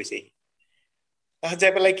কচোন কি কৈছে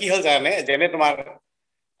যাই পেলাই কি হ'ল জানে যেনে তোমাৰ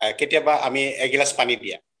কেতিয়াবা আমি এগিলাচ পানী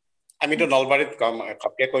দিয়া আমিতো নলবাৰীত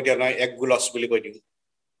ঘপকে কৈ দিওঁ নহয় এক গুলছ বুলি কৈ দিওঁ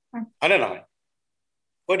হয়নে নহয়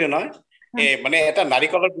কৈ দিওঁ নহয় মানে এটা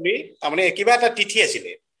নাৰিকলৰ পুলি তাৰমানে কিবা এটা তিথি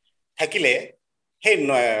আছিলে থাকিলে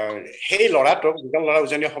সেই ল'ৰাটোক দুজন ল'ৰা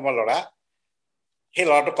উজনি অসমৰ ল'ৰা সেই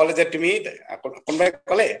ল'ৰাটোক ক'লে যে তুমি কোনোবাই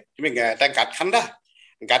ক'লে তুমি এটা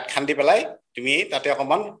গাঁত খান্দি পেলাই তুমি তাতে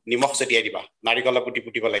অকণমান নিমখ ছটিয়াই দিবা নাৰিকলৰ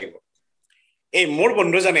পুতিব লাগিব এই মোৰ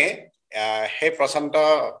বন্ধুজনে সেই প্ৰশান্ত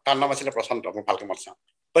তাৰ নাম আছিলে প্ৰশান্ত মই ভালকে মনত চাওঁ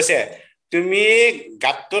কৈছে তুমি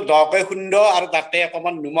গাঁতটো দকৈ খুন্দ আৰু তাতে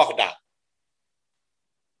অকণমান নিমখ দা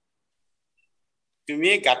তুমি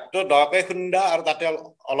গাঁতটো দকৈ খুন্দা আৰু তাতে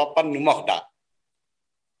অলপমান নিমখ দা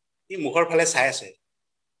ই মুখৰ ফালে চাই আছে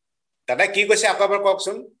দাদা কি কৈছে আকৌ এবাৰ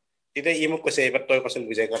কওকচোন তেতিয়া ই মোক কৈছে এইবাৰ তই কচোন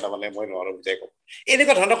বুজাই ক তাৰমানে মই নোৱাৰো বুজাই কওঁ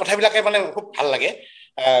এনেকুৱা ধৰণৰ কথাবিলাকে মানে খুব ভাল লাগে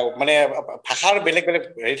মানে ভাষাৰ বেলেগ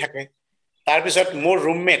হেৰি থাকে তাৰপিছত মোৰ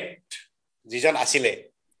ৰুমমেট যিজন আছিলে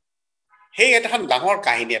সেই এখন ডাঙৰ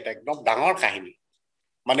কাহিনী একদম ডাঙৰ কাহিনী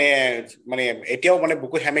মানে এতিয়াও মানে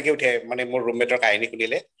বুকু সেমেকি উঠে মানে মোৰ ৰুমমেটৰ কাহিনী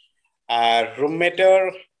শুনিলে ৰুমমেটৰ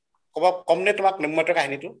কমনে তোমাক ৰুমমেটৰ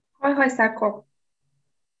কাহিনীটো হয় স্যাৰ কওক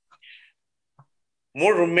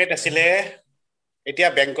মোৰ ৰুমমেট আছিলে এতিয়া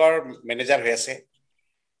বেংকৰ মেনেজাৰ হৈ আছে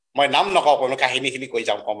মই নাম নকওঁ কোনো কাহিনীখিনি কৈ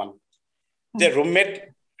যাওঁ অকণমান যে ৰুমমেট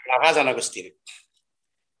ৰাভা জনগোষ্ঠীৰ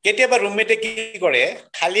কেতিয়াবা ৰুমমেটে কি কৰে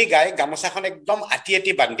খালী গাই গামোচাখন একদম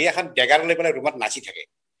আটি বান্ধি এখন ডেগাৰ লৈ পেলাই ৰুমত নাচি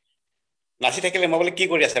থাকিলে মই বোলে কি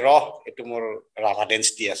কৰি আছে এইটো মোৰ ৰাভা ডেন্স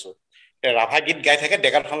দি আছো ৰাভা গীত গাই থাকে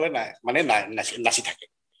ডেগাৰখনলৈ মানে নাচি থাকে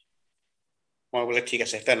মই বোলে ঠিক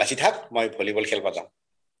আছে তই নাচি থাক মই ভলীবল খেলিব যাম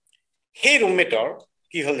সেই ৰুমমেটৰ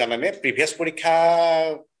কি হ'ল জানানে প্ৰিভিয়াছ পৰীক্ষা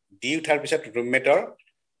দি উঠাৰ পিছত ৰুমমেটৰ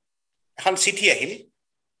এখন চিঠি আহিল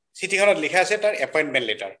চিঠিখনত লিখা আছে তাৰ এপইণ্টমেণ্ট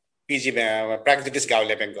লেটাৰ পিজি প্ৰাগজ্যোতিষ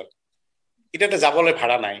গাঁৱলীয়া বেংকত এতিয়াতো যাবলৈ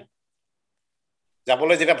ভাড়া নাই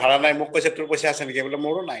যাবলৈ যেতিয়া ভাড়া নাই মোক কৈছে তোৰ পইচা আছে নেকি বোলে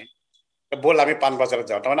মোৰো নাই ব'ল আমি পাণবজাৰত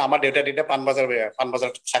যাওঁ তাৰমানে আমাৰ দেউতা তেতিয়া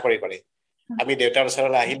পাণবজাৰত চাকৰি কৰে আমি দেউতাৰ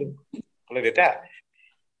ওচৰলৈ আহিলো বোলে দেউতা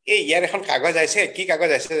এই ইয়াৰ এখন কাগজ আহিছে কি কাগজ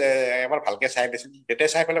আহিছে এবাৰ ভালকে চাই দিছিল দেউতাই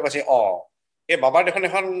চাই পেলাই কৈছে এই বাবাৰ দেখোন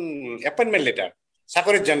এখন এপইণ্টমেণ্ট লেটাৰ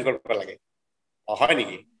চাকৰিত জইন কৰিব লাগে হয়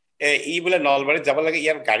নেকি ই বোলে নলবাৰীত যাব লাগে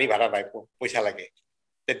ইয়াৰ গাড়ী ভাড়া নাই পইচা লাগে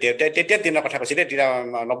দেউতাই তেতিয়া দিনৰ কথা কৈছে তেতিয়া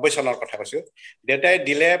 90 চনৰ কথা কৈছো দেউতাই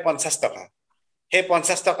দিলে 50 টকা সেই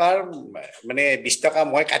 50 টকাৰ মানে 20 টকা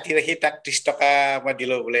মই কাটি ৰাখি তাক 30 টকা মই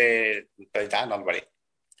দিলো বোলে তই যা নলবাৰীত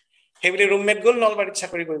সেইবুলি ৰুমমেট গ'ল নলবাৰীত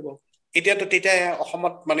চাকৰি কৰিব এতিয়াতো তেতিয়া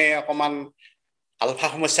অসমত মানে অকমান আলফা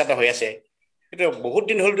সমস্যা এটা হৈ আছে কিন্তু বহুত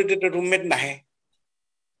দিন হ'ল তেতিয়া ৰুমমেট নাহে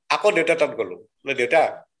আকৌ দেউতা তাত গ'লো বোলে দেউতা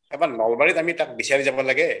এবাৰ নলবাৰীত আমি তাক বিচাৰি যাব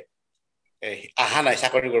লাগে আহা নাই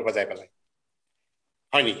চাকৰি কৰিব যাই পেলাই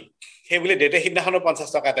হয় নেকি সেইবুলি দেউতাই সিদিনাখনো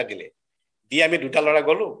 50 টকা এটা দিলে দি আমি দুটা ল'ৰা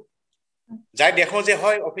গ'লো যাই দেখো যে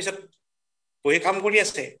হয় অফিচত বহি কাম কৰি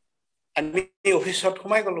আছে আমি অফিচত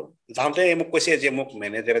সোমাই গ'লো যাওঁতে মোক কৈছে যে মোক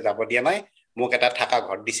মেনেজাৰে যাব দিয়া নাই মোক এটা থাকা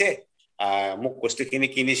ঘৰ দিছে মোক বস্তুখিনি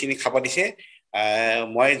কিনি চিনি খাব দিছে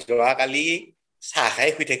মই যোৱাকালি চাহ খাই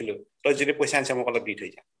শুই থাকিলো তই যদি পইচা আনিছে মোক অলপ দি থৈ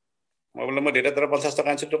যা মই বোলো মই দেউতাৰ 50 টকা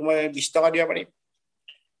আনিছো তোক মই 20 টকা দিব পাৰিম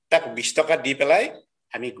তাক 20 টকা দি পেলাই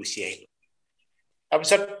আমি গুচি আহিলো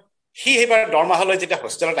তাৰপিছত সি সেইবাৰ দৰমাহালৈ যেতিয়া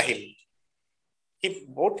হোষ্টেলত আহিল সি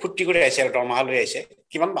বহুত ফূৰ্তি কৰি আহিছে আৰু দৰমাহালৈ আহিছে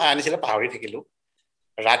কিমান আনিছিলে পাহৰি থাকিলো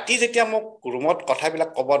ৰাতি যেতিয়া মোক ৰুমত কথাবিলাক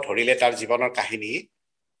ক'ব ধৰিলে তাৰ জীৱনৰ কাহিনী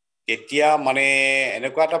তেতিয়া মানে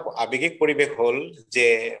এনেকুৱা এটা আৱেগিক পৰিৱেশ হ'ল যে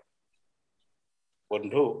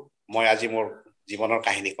বন্ধু মই আজি মোৰ জীৱনৰ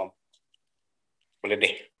কাহিনী ক'ম বোলে দে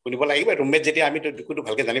শুনিব লাগিব ৰুমমেট যেতিয়া আমি দুখটো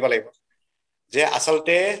ভালকে জানিব লাগিব যে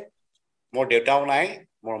আচলতে মোৰ দেউতাও নাই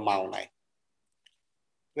মোৰ মাও নাই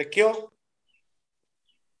কিয়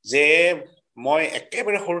যে মই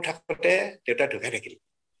একেবাৰে সৰু থাকোঁতে দেউতা ঢুকাই থাকিল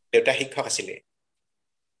দেউতা শিক্ষক আছিলে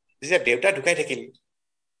যেতিয়া দেউতা ঢুকাই থাকিল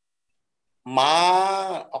মা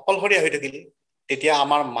অকলশৰীয়া হৈ থাকিল তেতিয়া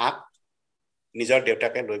আমাৰ মাক নিজৰ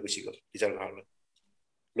দেউতাকে লৈ গুচি গ'ল নিজৰ ঘৰলৈ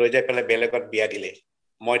লৈ যাই পেলাই বেলেগত বিয়া দিলে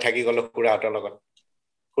মই থাকি গ'লো খুৰাহঁতৰ লগত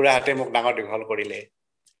খুৰাহঁতে মোক ডাঙৰ দীঘল কৰিলে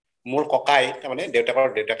মোৰ ককাই তাৰমানে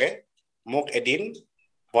দেউতাকে মোক এদিন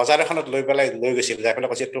বজাৰ এখনত লৈ গৈছিল যাই পেলাই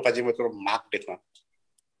কৈছে তোক আজি মই তোৰ মাক দেখুৱাম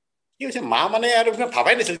কি হৈছে মা মানে আৰু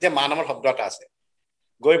ভাবাই নাছিল যে মা নামৰ শব্দ এটা আছে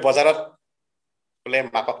গৈ বজাৰত বোলে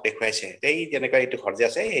মাকক দেখুৱাইছে এই যেনেকুৱা এইটো ঘৰ যে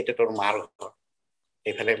আছে এইটো তোৰ মাৰ ঘৰ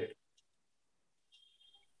এইফালে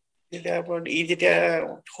ই যেতিয়া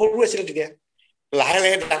সৰু আছিল তেতিয়া লাহে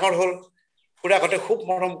লাহে ডাঙৰ হ'ল খুৰাহঁতে খুব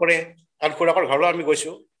মৰম কৰে কাৰণ খুৰাকৰ ঘৰলৈ আমি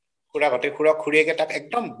গৈছো খুৰাহঁতে খুৰীয়েকে তাক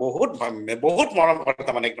একদম বহুত মৰম কৰে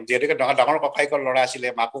তাৰমানে একদম যিহেতুকে ডাঙৰ ককাইকৰ ল'ৰা আছিলে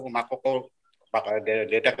মাককো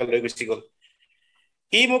দেউতাকে লৈ গুচি গ'ল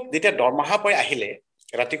সি মোক যেতিয়া দৰমহা পাই আহিলে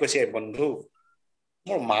ৰাতি কৈছে বন্ধু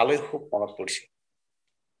মোৰ মালৈ খুব মনত পৰিছে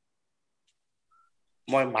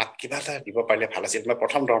মই মাক কিবা এটা দিব পাৰিলে ভাল আছিল মই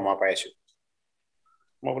প্ৰথম দৰমহা পাই আছো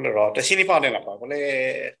মই বোলে তই চিনি পাওঁ নে নাপাওঁ বোলে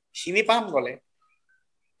চিনি পাম বোলে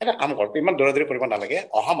এটা কাম কৰ ইমান দৌৰা কৰিব নালাগে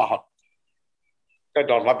অহা মাহত তই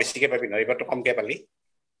দৰমহা বেছিকে পাবি নহয় এইবাৰ তই কমকে পালি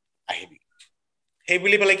আহিবি সেই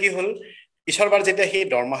বুলি পেলাই কি হ'ল পিছৰবাৰ যেতিয়া সেই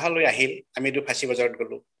দৰমহা লৈ আহিল আমিতো ফাঁচী বজাৰত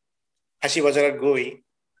গ'লো ফাঁচী বজাৰত গৈ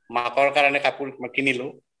মাকৰ কাৰণে কাপোৰ কিনিলো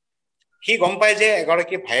সি গম পায় যে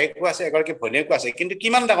এগৰাকী ভায়েকো আছে এগৰাকী ভনীয়েকো আছে কিন্তু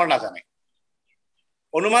কিমান ডাঙৰ নাজানে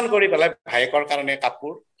অনুমান কৰি পেলাই ভায়েকৰ কাৰণে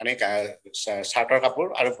কাপোৰ মানে চাৰ্টৰ কাপোৰ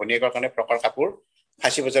আৰু ভনীয়েকৰ কাৰণে ফ্ৰকৰ কাপোৰ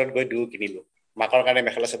ফাঁচী বজাৰত গৈ দুয়ো কিনিলো মাকৰ কাৰণে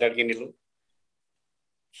মেখেলা চাদৰ কিনিলো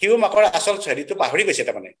সিও মাকৰ আচল হেৰিটো পাহৰি গৈছে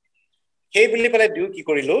তাৰমানে সেই বুলি পেলাই দুয়ো কি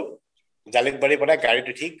কৰিলো জালুকবাৰীৰ পৰা গাড়ীত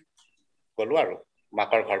উঠি গলো আৰু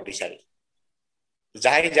মাকৰ ঘৰ বিচাৰি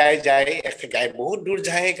যাই বহুত দূৰ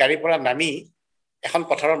যাই গাড়ীৰ পৰা নামি এখন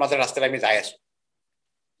পথাৰৰ মাজৰ ৰাস্তাত আমি যাই আছো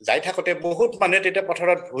যাই থাকোঁতে বহুত মানুহে তেতিয়া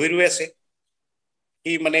পথাৰত ভুই ৰুই আছে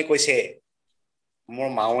সি মানে কৈছে মোৰ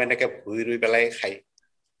মাও এনেকে ভুই ৰুই পেলাই খাই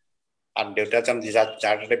আৰু দেউতাজন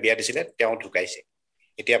যাৰ তাতে বিয়া দিছিলে তেওঁ ঢুকাইছে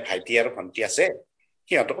এতিয়া ভাইটি আৰু ভণ্টি আছে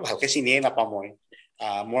সিহঁতকো ভালকে চিনিয়ে নাপাওঁ মই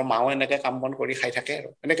মোৰ মাও এনেকে কাম বন কৰি খাই থাকে আৰু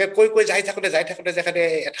এনেকে কৈ যাই থাকোঁতে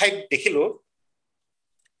এঠাইত দেখিলো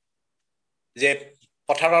যে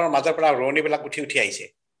পথাৰৰ মাজৰ পৰা ৰোৱনীবিলাক উঠি আহিছে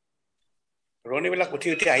ৰোৱনীবিলাক উঠি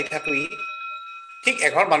আহি থাকি ঠিক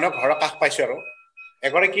এঘৰ মানুহৰ ঘৰৰ কাষ পাইছো আৰু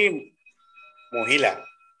এগৰাকী মহিলা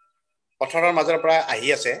পথাৰৰ মাজৰ পৰা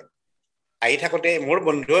আহি থাকোঁতে মোৰ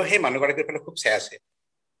বন্ধুৱে সেই মানুহগৰাকীৰ ফালে খুব চাই আছে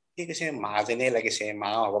ঠিক আছে মা যেনে লাগিছে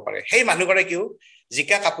মাও হ'ব পাৰে সেই মানুহগৰাকীও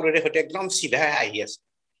জিকা কাপোৰেৰে সৈতে একদম চিধা আহি আছে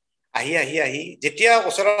আহি যেতিয়া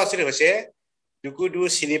ওচৰা ওচৰি হৈছে দুকু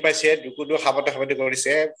চিনি পাইছে দুকু সাৱতে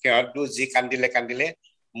কৰিছে সিহঁত যি কান্দিলে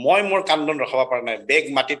মই মোৰ কান্দন ৰখাব পৰা নাই বেগ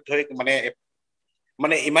মাটিত থৈ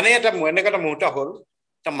মানে ইমানেই এনেকুৱা এটা মুহূৰ্ত হ'ল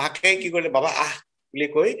মাকে কি কৰিলে বাবা আহ বুলি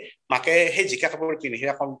কৈ মাকে সেই জিকা কাপোৰ পিন্ধি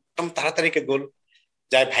একদম তাড়াতাড়িকে গ'ল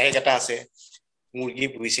যাই ভায়েক এটা আছে মুৰ্গী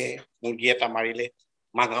পুহিছে মুৰ্গী এটা মাৰিলে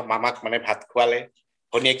মামাক মানে ভাত খোৱালে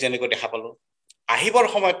ভনীয়েকজনীকো দেখা পালো আহিবৰ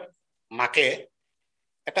সময়ত মাকে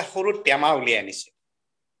এটা সৰু টেমা উলিয়াই আনিছে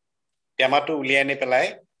টেমাটো উলিয়াই আনি পেলাই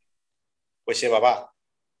কৈছে বাবা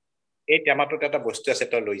এই টেমাটোত এটা বস্তু আছে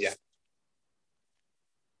তই লৈ যা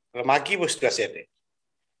মা কি বস্তু আছে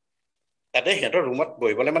তাতে সিহঁতৰ ৰুমত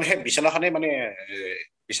বহিবলৈ মানে সেই বিচনাখনে মানে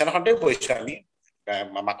বিচনাখনতে বহিছো আমি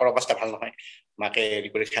মাকৰ অৱস্থা ভাল নহয় মাকে হেৰি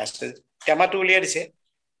কৰি খাই আছে টেমাটো উলিয়াই দিছে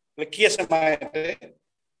কি আছে মা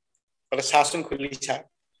বোলে চাচোন খুলি চা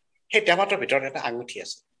সেই টেমাটোৰ ভিতৰত এটা আঙুঠি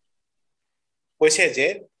আছে কৈছে যে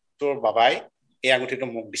তোৰ বাবাই এই আঙুঠিটো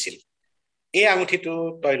মোক দিছিল এই আঙুঠিটো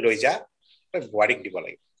তই লৈ যা তই বোৱাৰীক দিব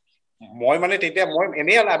লাগিব মই মানে তেতিয়া মই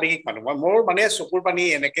এনেই আৱেগিক মানুহ মোৰ মানে চকুৰ পানী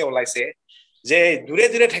এনেকে ওলাইছে যে দূৰে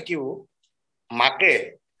দূৰে থাকিও মাকে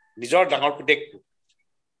নিজৰ ডাঙৰ পুতেকটো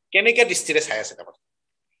কেনেকে দৃষ্টিৰে চাই আছে তাৰমানে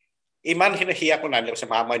ইমানখিনি সি আকৌ নানিলে কৈছে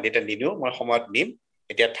মা মই এতিয়া নিনিও মই সময়ত নিম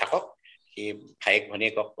এতিয়া থাকক সি ভায়েক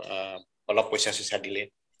ভনীয়েকক অলপ পইচা চইচা দিলে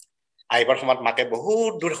আহিবৰ সময়ত মাকে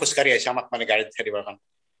বহুত দূৰ খোজকাঢ়ি আহিছে আমাক মানে গাড়ীত উঠাই দিবৰ কাৰণে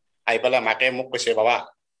আহি পেলাই মাকে মোক কৈছে বাবা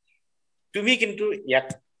তুমি কিন্তু ইয়াক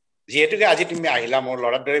যিহেতুকে আজি তুমি আহিলা মোৰ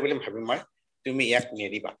ল'ৰাৰ দৰে বুলি ভাবিম মই তুমি ইয়াক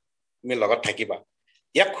নেৰিবা তুমি লগত থাকিবা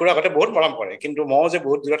ইয়াক খুৰাহঁতে বহুত মৰম কৰে কিন্তু ময়ো যে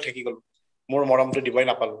বহুত দূৰত থাকি গলো মোৰ মৰমটো দিবই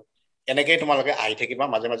নাপালো এনেকেই তোমালোকে আহি থাকিবা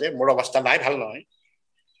মাজে মাজে মোৰ অৱস্থা নাই ভাল নহয়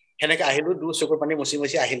সেনেকে আহিলো দূৰ চকুৰ পানী মুচি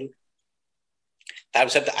মুচি আহিলো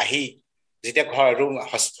তাৰপিছত আহি যেতিয়া ঘৰ ৰুম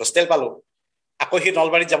হোষ্টেল পালো আকৌ সি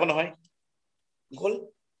নলবাৰীত যাব নহয় গ'ল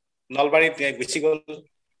নলবাৰীত গুচি গ'ল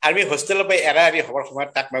আমি হোষ্টেলৰ পৰা এৰা এৰি হবৰ সময়ত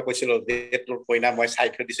তাক মই কৈছিলো যে তোৰ কইনা মই চাই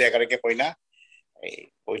থৈ দিছো এগৰাকী কইনা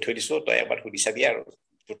কৈ থৈ দিছো তই এবাৰ সুধি চাবি আৰু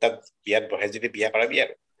তোৰ তাত বিয়াত বহে যদি বিয়া কৰাবি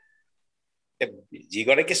আৰু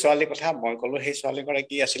যিগৰাকী ছোৱালীৰ কথা মই কলো সেই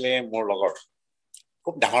ছোৱালীগৰাকী আছিলে মোৰ লগৰ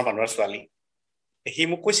খুব ডাঙৰ মানুহৰ ছোৱালী সি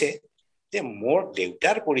মোক কৈছে যে মোৰ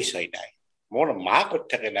দেউতাৰ পৰিচয় নাই মোৰ মা ক'ত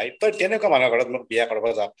থাকে নাই তই তেনেকুৱা মানুহৰ ঘৰত মোক বিয়া কৰাব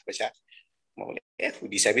যা পইচা মই বোলে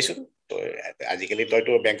সুধি চাবিচোন তই আজিকালি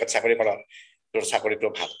তইতো বেংকত চাকৰি কৰ তোৰ চাকৰিটো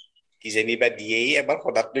ভাল কিজানিবা দিয়েই এবাৰ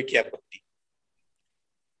সদাতলৈ কি আপত্তি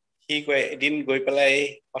সি কয় এদিন গৈ পেলাই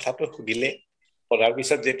কথাটো সুধিলে সোধাৰ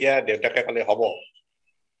পিছত যেতিয়া দেউতাকে ক'লে হ'ব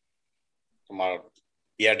তোমাৰ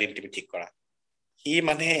বিয়াৰ দিন তুমি ঠিক কৰা সি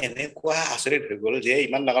মানে এনেকুৱা আচৰিত হৈ গ'ল যে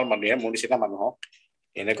ইমান ডাঙৰ মানুহে মোৰ নিচিনা মানুহক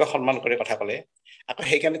এনেকুৱা সন্মান কৰি কথা ক'লে আকৌ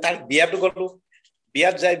সেইকাৰণে তাৰ বিয়াটো গ'লো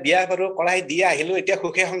বিয়াত যাই বিয়া বাৰু কৰাই দিয়ে আহিলো এতিয়া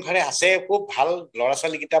সুখে সংসাৰে আছে খুব ভাল ল'ৰা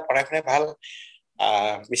ছোৱালীকেইটা পঢ়া শুনাই ভাল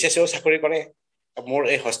মিছেছেও চাকৰি কৰে মোৰ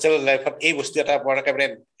এই হোষ্টেল লাইফত এই বস্তু এটা বৰ একেবাৰে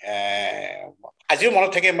আজিও মনত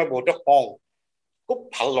থাকে মই বহুতক কওঁ খুব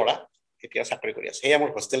ভাল ল'ৰা এতিয়া চাকৰি কৰি আছে সেয়া মোৰ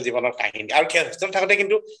হোষ্টেল জীৱনৰ কাহিনী আৰু হোষ্টেলত থাকোঁতে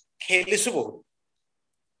কিন্তু খেলিছো বহুত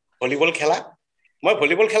ভলীবল খেলা মই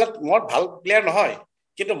ভলীবল খেলাত মই ভাল প্লেয়াৰ নহয়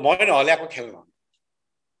কিন্তু মই নহ'লে আকৌ খেল নহয়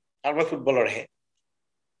কাৰণ মই ফুটবলৰহে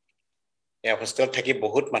হোষ্টেলত থাকি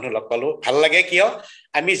বহুত মানুহ লগ পালো ভাল লাগে কিয়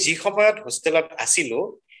আমি যি সময়ত হোষ্টেলত আছিলো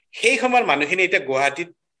সেই সময়ৰ মানুহখিনি এতিয়া গুৱাহাটীত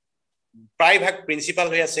প্ৰায়ভাগ প্ৰিন্সিপাল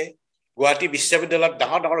হৈ আছে গুৱাহাটী বিশ্ববিদ্যালয়ত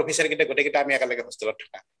ডাঙৰ ডাঙৰ অফিচাৰকেইটা গোটেইকেইটা আমি একেলগে হোষ্টেলত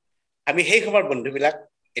থকা আমি সেই সময়ৰ বন্ধুবিলাক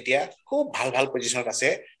এতিয়া খুব ভাল ভাল পজিশ্যনত আছে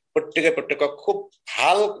প্ৰত্যেকক খুব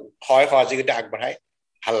ভাল সহায় সহযোগিতা আগবঢ়াই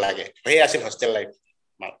ভাল লাগে সেই আছিল হোষ্টেল লাইফ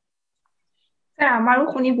আমাৰো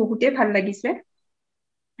শুনি বহুতেই ভাল লাগিছে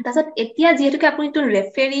তাৰপিছত এতিয়া যিহেতুকে আপুনিতো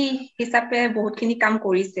ৰেফাৰী হিচাপে বহুতখিনি কাম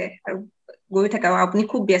কৰিছে আৰু গৈ থাকে আপুনি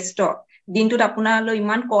খুব ব্যস্ত দিনটোত আপোনালৈ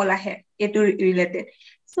ইমান কল আহে এইটো ৰিলেটেড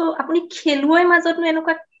সো আপুনি খেলুৱৈৰ মাজতনো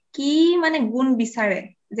এনেকুৱা কি মানে গুণ বিচাৰে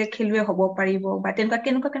যে খেলুৱৈ হ'ব পাৰিব বা তেনেকুৱা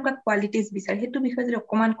কেনেকুৱা কোৱালিটিজ বিচাৰে সেইটো বিষয়ে যদি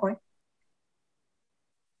অকমান কয়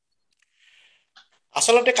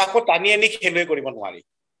আচলতে কাকো টানি আনি খেলুৱৈ কৰিব নোৱাৰি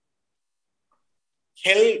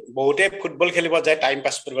খেল বহুতে ফুটবল খেলিব যায় টাইম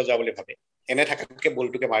পাছ কৰিব যাওঁ বুলি ভাবে এনে থাকাতকে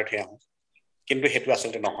বলটোকে মাৰি থৈ আহোঁ কিন্তু সেইটো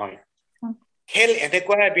আচলতে নহয় খেল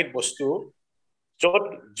এনেকুৱা এবিধ বস্তু য'ত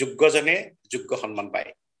যোগ্যজনে যোগ্য সন্মান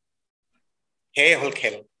পায় সেয়ে হ'ল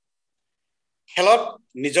খেল খেলত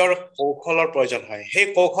নিজৰ কৌশলৰ প্ৰয়োজন হয় সেই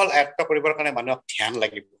কৌশল আয়ত্ত কৰিবৰ কাৰণে মানুহক ধ্যান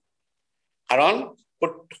লাগিব কাৰণ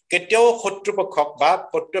কেতিয়াও শত্ৰুপক্ষক বা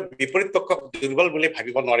বিপৰীত পক্ষক দুৰ্বল বুলি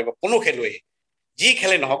ভাবিব নোৱাৰিব কোনো খেলুৱৈ যি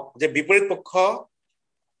খেলে নহওক যে বিপৰীত পক্ষ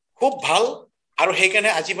খুব ভাল আৰু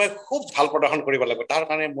সেইকাৰণে আজি মই খুব ভাল প্ৰদৰ্শন কৰিব লাগিব তাৰ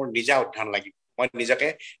কাৰণে মোৰ নিজা অধ্যয়ন লাগিব মই নিজকে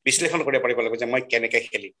বিশ্লেষণ কৰিব পাৰিব লাগিব যে মই কেনেকে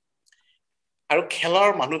খেলিম আৰু খেলৰ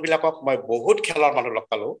মানুহবিলাকক মই বহুত খেলৰ মানুহ লগ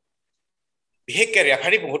পালো বিশেষকৈ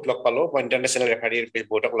ৰেফাৰী বহুত লগ পালো মই ইণ্টাৰনেশ্যনেল ৰেফাৰীৰ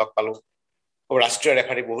বহুতক লগ পালো ৰাষ্ট্ৰীয়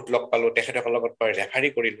ৰেফাৰী বহুত লগ পালো তেখেতসকলৰ লগত মই ৰেফাৰী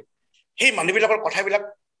কৰিলো সেই মানুহবিলাকৰ কথাবিলাক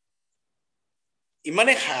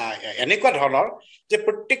ইমানে এনেকুৱা ধৰণৰ যে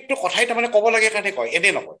প্ৰত্যেকটো কথাই তাৰমানে ক'ব লাগে কাৰণে কয়,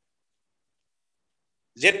 এনে নকয়।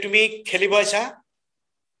 যে তুমি খেলিব আছা,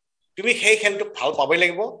 তুমি সেই খেলটো ভাল পাবই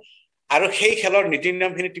লাগিব, আৰু সেই খেলৰ নীতি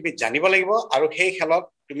নিয়মখিনি তুমি জানিব লাগিব, আৰু সেই খেলত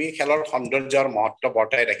তুমি খেলৰ সৌন্দৰ্যৰ মহত্ব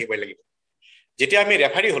বৰ্তাই ৰাখিবই লাগিব। যেতিয়া আমি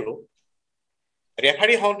ৰেফাৰী হলো,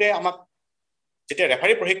 ৰেফাৰী হওঁতে আমাক যেতিয়া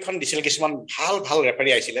ৰেফাৰী প্ৰশিক্ষণ দিছিল, কিছুমান ভাল ভাল ৰেফাৰী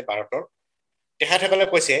আহিছিলে ভাৰতৰ, তেখেতসকলে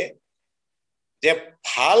কৈছে যে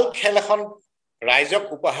ভাল খেল এখন ৰাইজক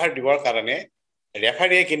উপহাৰ দিবৰ কাৰণে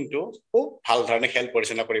ৰেফাৰীয়ে কিন্তু খুব ভাল ধৰণে খেল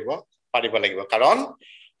পৰিচালনা কৰিব পাৰিব লাগিব। কাৰণ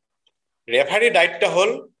ৰেফাৰীৰ দায়িত্ব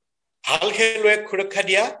হ'ল ভাল খেলুৱৈক সুৰক্ষা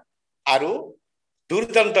দিয়া আৰু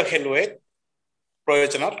দুৰ্দান্ত খেলুৱৈক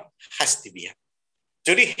প্ৰয়োজনত শাস্তি দিয়া।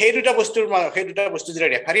 যদি সেই দুটা বস্তু যদি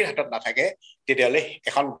ৰেফাৰীৰ হাতত নাথাকে, তেতিয়াহ'লে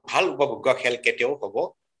এখন ভাল উপভোগ্য খেল কেতিয়াও হ'ব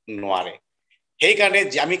নোৱাৰে। সেইকাৰণে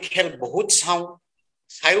আমি খেল বহুত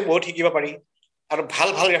চাইও বহুত শিকিব পাৰি, আৰু ভাল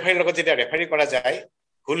ভাল ৰেফাৰীৰ লগত যেতিয়া ৰেফাৰী কৰা যায়,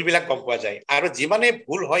 ভুলবিলাক গম পোৱা যায়, আৰু যিমানে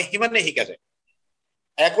ভুল হয় সিমানে শিকা যায়।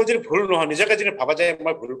 একো যদি ভুল নহয়, নিজকে যদি ভাবা যায়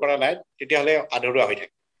মই ভুল কৰা নাই, তেতিয়াহ'লে আধৰুৱা হৈ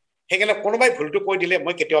থাকে। সেইকাৰণে কোনোবাই ভুলটো কৈ দিলে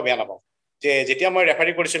মই কেতিয়াও বেয়া নাপাওঁ। যে যেতিয়া মই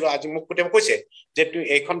ৰেফাৰী কৰিছিলো, আজি মোক কেতিয়াবা কৈছে যে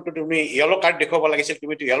এইখনটো তুমি য়েলো কাৰ্ড দেখুৱাব লাগিছিল,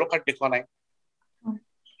 তুমিতো য়েলো কাৰ্ড দেখুওৱা নাই।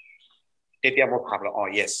 তেতিয়া মই ভাবলো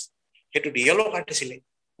য়েছ, সেইটো য়েলো কাৰ্ড আছিলে,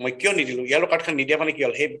 মই কিয় নিদিলো? য়েলো কাৰ্ডখন নিদিয়া মানে কি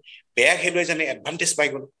হ'ল, সেই বেয়া খেলুৱৈজনে এডভান্টেজ পাই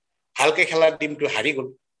গ'ল, ভালকে খেলা টিমটো হাৰি গ'ল।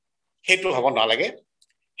 সেইটো হ'ব নালাগে।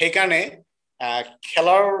 সেইকাৰণে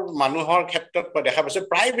খেলৰ মানুহৰ ক্ষেত্ৰত মই দেখা পাইছো,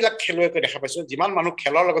 প্ৰায়বিলাক খেলুৱৈকে দেখা পাইছো, যিমান মানুহ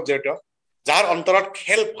খেলৰ লগত জড়িত, যাৰ অন্তৰত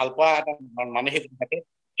খেল ভাল পোৱা এটা মানসিকতা থাকে,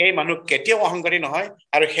 সেই মানুহ কেতিয়াও অহংকাৰী নহয়,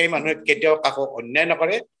 আৰু সেই মানুহে কেতিয়াও কাকো অন্যায়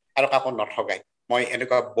নকৰে আৰু কাকো নঠগায়। মই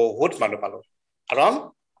এনেকুৱা বহুত মানুহ পালো। কাৰণ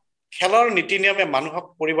খেলৰ নীতি নিয়মে মানুহক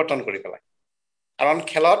পৰিৱৰ্তন কৰি পেলায়। কাৰণ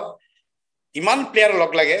খেলত ইমান প্লেয়াৰ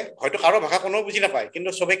লগ লাগে, হয়তো কাৰো ভাষা কোনেও বুজি নাপায়, কিন্তু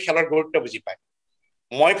চবেই খেলৰ গুৰুত্ব বুজি পায়।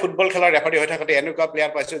 মই ফুটবল খেলৰ ৰেফাৰী হৈ থাকোঁতে এনেকুৱা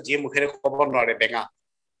প্লেয়াৰ পাইছো, যিয়ে মুখেৰে ক'ব নোৱাৰে, বেঙা।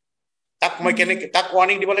 তাক মই তাক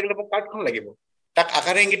ৱাৰ্ণিং দিব লাগিলে মোক কাৰ্ডখন লাগিব, তাক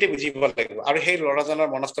আকাৰে ইংগিতে বুজিব লাগিব, আৰু সেই ল'ৰাজনৰ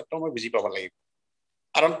মনস্তত্ব মই বুজি পাব লাগিব।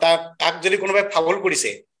 কাৰণ তাক যদি কোনোবাই ফাউল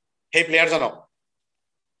কৰিছে, সেই প্লেয়াৰজনক,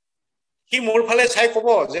 সি মোৰ ফালে চাই ক'ব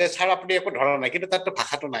যে ছাৰ আপুনি একো ধৰা নাই, কিন্তু তাততো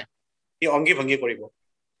ভাষাটো নাই, সি অংগী ভংগী কৰিব।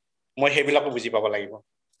 মই সেইবিলাকো বুজি পাব লাগিব।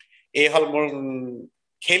 এই হ'ল মোৰ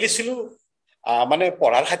খেলিছিলো, মানে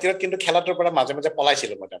পঢ়াৰ খাতিৰত, কিন্তু খেলাটোৰ পৰা মাজে মাজে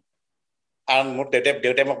পলাইছিলো মই। কাৰণ মোৰ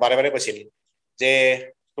দেউতাই মোক বাৰে বাৰে কৈছিল যে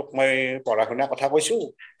তোক মই পঢ়া শুনা কথা কৈছো,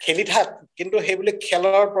 খেলি থাক, কিন্তু সেই বুলি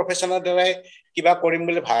খেলৰ প্ৰফেশ্যনৰ দ্বাৰাই কিবা কৰিম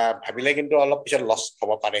বুলি ভাবিলে কিন্তু অলপ পিছত লছ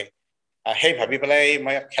হ'ব পাৰে। সেই ভাবি পেলাই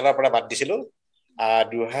মই খেলৰ পৰা বাদ দিছিলো।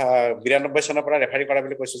 92 চনৰ পৰা ৰেফাৰী কৰা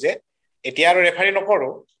বুলি কৈছো যে এতিয়া আৰু ৰেফাৰী নকৰো।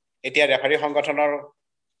 এতিয়া ৰেফাৰী সংগঠনৰ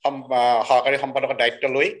সহকাৰী সম্পাদকৰ দায়িত্ব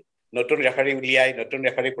লৈ নতুন ৰেফাৰী উলিয়াই, নতুন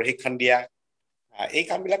ৰেফাৰী প্ৰশিক্ষণ দিয়া, এই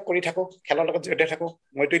কামবিলাক কৰি থাকো, খেলৰ লগত জড়িত থাকো।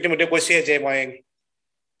 মইতো ইতিমধ্যে কৈছোৱে যে মই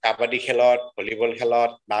কাবাডী খেলত, ভলীবল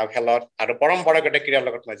খেলত, নাও খেলত আৰু পৰম্পৰাগত ক্ৰীড়াৰ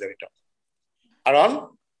লগত মই জড়িত। কাৰণ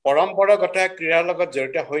পৰম্পৰাগত ক্ৰীড়াৰ লগত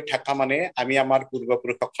জড়িত হৈ থকা মানে আমি আমাৰ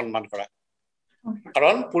পূৰ্বপুৰুষক সন্মান কৰা।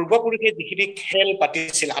 কাৰণ পূৰ্বপুৰুষে যিখিনি খেল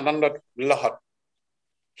পাতিছিল আনন্দত উল্লাসত,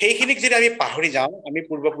 সেইখিনিক যদি আমি পাহৰি যাওঁ, আমি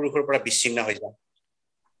পূৰ্বপুৰুষৰ পৰা বিচ্ছিন্ন হৈ যাওঁ।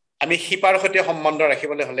 আমি শিপাৰ সৈতে সম্বন্ধ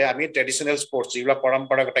ৰাখিবলৈ হ'লে আমি ট্ৰেডিশ্যনেল স্পৰ্টছ, যিবিলাক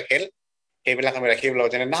পৰম্পৰাগত খেল, সেইবিলাক আমি ৰাখিব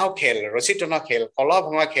লাগিব। যেনে নাও খেল, ৰছী টনা খেল, কলহ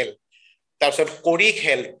ভঙা খেল, তাৰপিছত কড়ি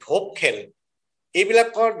খেল, ঢোপ খেল,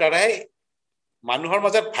 এইবিলাকৰ দ্বাৰাই মানুহৰ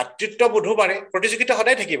মাজত ভাতৃত্ববোধো বাঢ়ে। প্ৰতিযোগিতা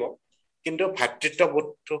সদায় থাকিব, কিন্তু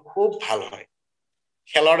ভাতৃত্ববোধটো খুব ভাল হয়।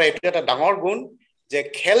 খেলৰ এইটো এটা ডাঙৰ গুণ যে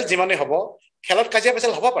খেল যিমানে হ'ব, খেলত কাজিয়া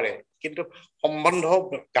পেচাল হ'ব পাৰে, কিন্তু সম্বন্ধও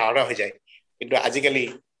গাঢ় হৈ যায়। কিন্তু আজিকালি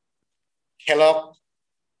খেলক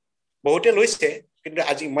বহুতে লৈছে, কিন্তু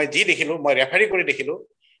আজি মই যি দেখিলো, মই ৰেফাৰী কৰি দেখিলো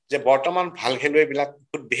যে বৰ্তমান ভাল খেলুৱৈবিলাক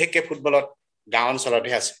বিশেষকৈ ফুটবলত গাঁও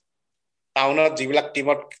অঞ্চলতহে আছে। টাউনত যিবিলাক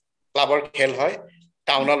টিমত ক্লাবৰ খেল হয়,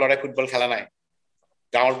 টাউনৰ ল'ৰাই ফুটবল খেলা নাই,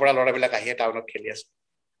 গাঁৱৰ পৰা ল'ৰাবিলাক আহিয়ে টাউনত খেলি আছে।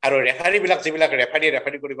 আৰু ৰেফাৰীবিলাক যিবিলাক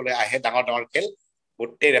ৰেফাৰী কৰিবলৈ আহে ডাঙৰ ডাঙৰ খেল,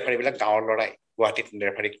 গোটেই ৰেফাৰীবিলাক গাঁৱৰ ল'ৰাই। গুৱাহাটীত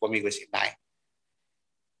ৰেফাৰী কমি গৈছে, নাই।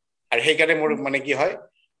 আৰু সেইকাৰণে মোৰ মানে কি হয়,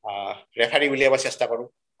 ৰেফাৰী উলিয়াব চেষ্টা কৰোঁ,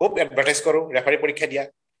 খুব এডভাৰটাইজ কৰোঁ, ৰেফাৰী পৰীক্ষা দিয়া,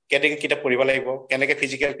 কেনেকৈ কিতাপ পঢ়িব লাগিব, কেনেকৈ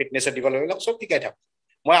ফিজিকেল ফিটনেছত দিব লাগিব, চব শিকাই থাকোঁ।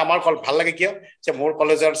 মই আমাৰ ভাল লাগে কিয় যে মোৰ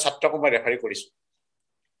কলেজৰ ছাত্ৰকো মই ৰেফাৰী কৰিছোঁ,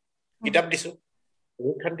 কিতাপ দিছোঁ,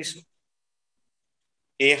 প্ৰশিক্ষণ দিছোঁ।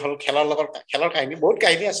 এই হ'ল খেলৰ কাহিনী। বহুত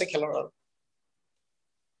কাহিনী আছে খেলৰ।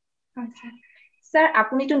 স্যাৰ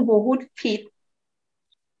আপুনিতো বহুত ফিট,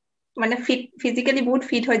 মানে ফিজিকেলি বহুত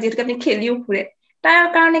ফিট হয়, যিহেতু আপুনি খেলিও ফুৰে। তাৰ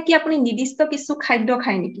কাৰণে কি আপুনি নিৰ্দিষ্ট কিছু খাদ্য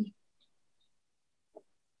খায় নেকি?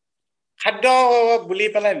 খাদ্য বুলি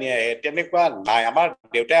পেলাই তেনেকুৱা নাই। আমাৰ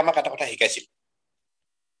দেউতাই আমাক এটা কথা শিকাইছিল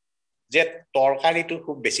যে তৰকাৰীটো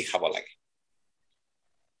খুব বেছি খাব লাগে।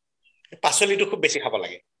 পাচলিটো খুব বেছি খাব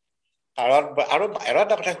লাগে আৰু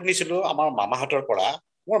এটা কথা শুনিছিলো আমাৰ মামাহঁতৰ পৰা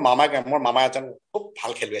মোৰ মামা এজন খুব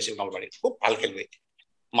ভাল খেলুৱৈ আছিল নলবাৰীত খুব ভাল খেলুৱৈ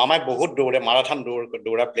মামাই বহুত দৌৰে মাৰাথন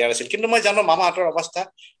দৌৰা প্লেয়াৰ আছিল কিন্তু মই জানো মামাহঁতৰ অৱস্থা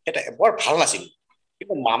এটা বৰ ভাল নাছিল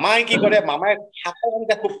কিন্তু মামাই কি কৰে মামাই শাকৰ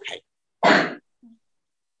আঞ্জা খুব খায়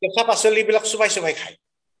কেঁচা পাচলিবিলাক চুবাই খায়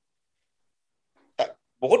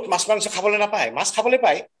বহুত মাছ মাংস খাবলৈ নাপায় মাছ খাবলৈ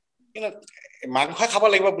পায় কিন্তু মাংস খাব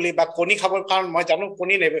লাগিব বুলি বা কণী খাব কাৰণ মই জানো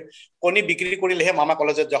কণী বিক্ৰী কৰিলেহে মামা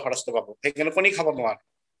কলেজত যোৱা খৰচটো পাব সেইকাৰণে কণী খাব নোৱাৰে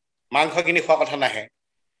মাংস কিনি খোৱা কথা নাহে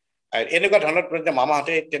এনেকুৱা ধৰণৰ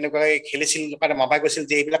মামাহঁতে তেনেকুৱাই খেলিছিল কাৰণে মামাই কৈছিল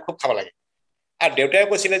যে এইবিলাক খুব খাব লাগে আৰু দেউতাই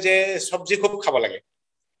কৈছিলে যে চব্জি খুব খাব লাগে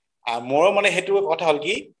মোৰো মানে সেইটো কথা হ'ল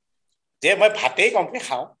কি যে মই ভাতেই কমকে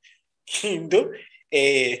খাওঁ কিন্তু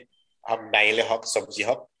এই দাইলে হওক চব্জি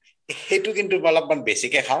হওক সেইটো কিন্তু অলপমান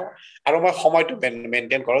বেছিকে খাওঁ আৰু মই সময়টো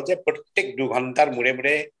মেইনটেইন কৰোঁ যে প্ৰত্যেক 2 ঘণ্টাৰ মূৰে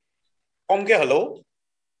মূৰে কমকে হ'লেও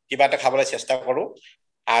কিবা এটা খাবলৈ চেষ্টা কৰোঁ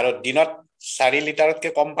আৰু দিনত 4 লিটাৰতকে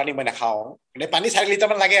কম পানী মই নাখাওঁ মানে পানী 4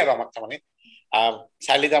 লিটাৰমান লাগে আৰু আমাক তাৰমানে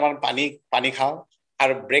 4 লিটাৰমান পানী খাওঁ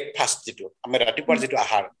আৰু ব্ৰেকফাষ্ট যিটো আমাৰ ৰাতিপুৱাৰ যিটো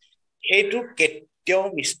আহাৰ সেইটো কেতিয়াও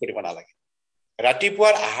মিছ কৰিব নালাগে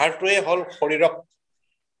ৰাতিপুৱাৰ আহাৰটোৱে হ'ল শৰীৰক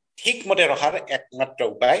ঠিকমতে ৰখাৰ একমাত্ৰ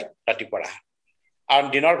উপায় ৰাতিপুৱাৰ আহাৰ আৰু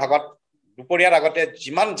দিনৰ ভাগত দুপৰীয়াৰ আগতে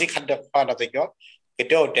যিমান যি খাদ্য খোৱা নাযায় কিয়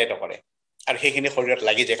কেতিয়াও অত্যায়িত কৰে আৰু সেইখিনি শৰীৰত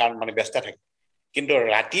লাগি যায় কাৰণ মানে ব্যস্ত থাকে কিন্তু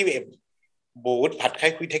ৰাতি বহুত ভাত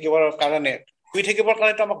খাই শুই থাকিবৰ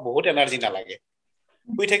কাৰণেতো আমাক বহুত এনাৰ্জি নালাগে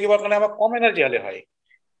শুই থাকিবৰ কাৰণে আমাক কম এনাৰ্জি হ'লে হয়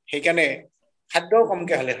সেইকাৰণে খাদ্যও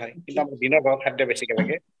কমকে হ'লে হয় কিন্তু আমাক দিনৰ ভাগত খাদ্য বেছিকে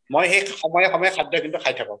লাগে মই সেই সময়ে সময়ে খাদ্য কিন্তু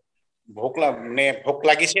খাই থাকোঁ ভোক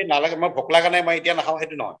লাগিছে নালাগে মই ভোক লগা নাই মই এতিয়া নাখাওঁ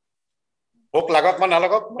সেইটো নহয় ভোক লাগক বা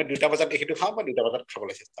নালাগক মই 2টা বজাত সেইটো খাওঁ মই 2টা বজাত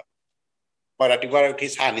খাবলৈ চেষ্টা কৰোঁ মই ৰাতিপুৱা উঠি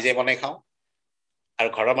চাহ নিজে বনাই খাওঁ আৰু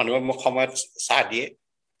ঘৰৰ মানুহে মোক সময়ত চাহ দিয়ে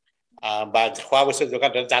বা খোৱা বস্তু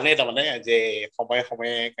যোগান জানে তাৰমানে যে সময়ে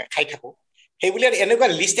সময়ে খাই থাকোঁ সেইবুলি এনেকুৱা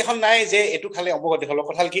লিষ্ট এখন নাই যে এইটো খালে অমুক অধিক হ'লেও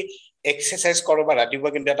কথা কি এক্সাৰচাইজ কৰোঁ বা ৰাতিপুৱা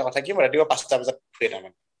কিন্তু এটা কথা কি মই ৰাতিপুৱা 5টা বজাত উঠোৱে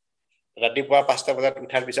তাৰমানে ৰাতিপুৱা 5টা বজাত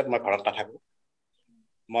উঠাৰ পিছত মই ঘৰত নাথাকোঁ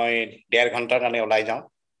মই 1.5 ঘণ্টাৰ কাৰণে ওলাই যাওঁ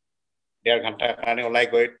 1.5 ঘণ্টাৰ কাৰণে ওলাই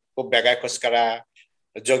গৈ খুব বেগাই খোজকাঢ়া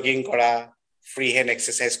জগিং কৰা ফ্ৰী হেণ্ড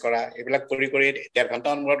এক্সাৰচাইজ কৰা এইবিলাক কৰি 1.5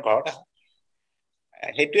 ঘণ্টামান মূৰত ঘৰত আহোঁ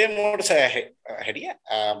সেইটোৱে মোৰ হেৰি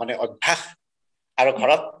মানে অভ্যাস আৰু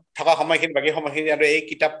ঘৰত থকা সময়খিনি বাকী সময়খিনি আৰু এই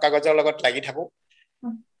কিতাপ কাগজৰ লগত লাগি থাকোঁ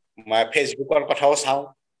মই ফেচবুকৰ কথাও চাওঁ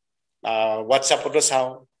হোৱাটছআপতো চাওঁ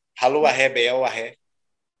ভালো আহে বেয়াও আহে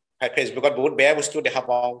ফেচবুকত বহুত বেয়া বস্তু দেখা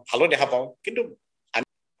পাওঁ ভালো দেখা পাওঁ কিন্তু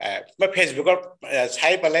মই ফেচবুকৰ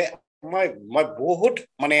চাই পেলাই মই বহুত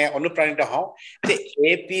মানে অনুপ্ৰাণিত হওঁ যে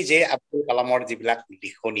APJ আব্দুল কালামৰ যিবিলাক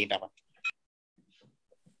লিখনি তাৰমানে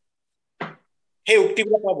সেই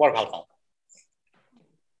উক্তিবিলাক মই বৰ ভাল পাওঁ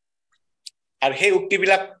আৰু সেই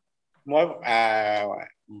উক্তিবিলাক মই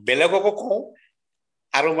বেলেগকো কওঁ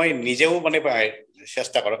আৰু মই নিজেও মানে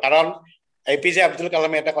চেষ্টা কৰোঁ কাৰণ APJ আব্দুল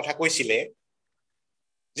কালামে এটা কথা কৈছিলে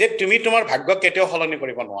যে তুমি তোমাৰ ভাগ্যক কেতিয়াও সলনি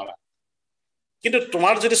কৰিব নোৱাৰা কিন্তু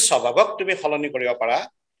তোমাৰ যদি স্বভাৱক তুমি সলনি কৰিব পাৰা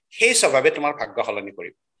সেই স্বভাৱে তোমাৰ ভাগ্য সলনি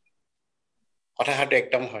কৰিব কথাটো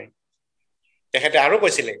একদম হয় তেখেতে আৰু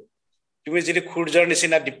কৈছিলে তুমি যদি সূৰ্যৰ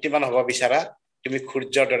নিচিনা দীপ্তিমান হ'ব বিচাৰা তুমি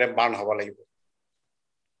সূৰ্যৰ দৰে বাণ হ'ব লাগিব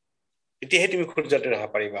তেতিয়াহে তুমি সূৰ্যৰ দৰে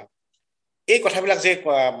হ'ব পাৰিবা এই কথাবিলাক যে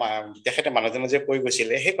তেখেতে মানুহজনে যে কৈ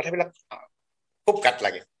গৈছিলে সেই কথাবিলাক খুব গাত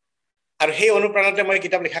লাগে আৰু সেই অনুপ্ৰেৰণাতে মই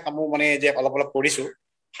কিতাপ লিখা কামো মানে যে অলপ কৰিছোঁ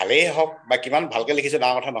ভালেই হওক বা কিমান ভালকে লিখিছোঁ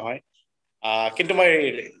ডাঙৰ কথা নহয় কিন্তু মই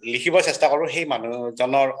লিখিব চেষ্টা কৰোঁ সেই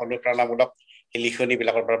মানুহজনৰ অনুপ্ৰেৰণামূলক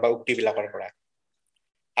লিখনিবিলাকৰ পৰা বা উক্তিবিলাকৰ পৰা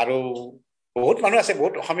আৰু বহুত মানুহ আছে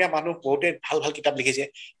বহুত অসমীয়া মানুহ বহুতে ভাল ভাল কিতাপ লিখিছে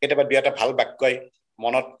কেতিয়াবা 2-এটা ভাল বাক্যই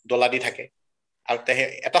মনত দোলা দি থাকে আৰু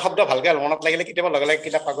এটা শব্দ ভালকে মনত লাগিলে কেতিয়াবা লগে লগে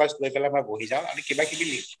কিতাপ কাগজ লৈ পেলাই মই বহি যাওঁ আৰু কিবা কিবি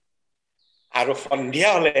লিখোঁ আৰু সন্ধিয়া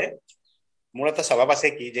হ'লে মোৰ এটা স্বভাৱ আছে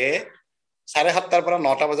কি যে 7:30 পৰা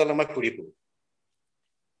 9টা বজালৈ মই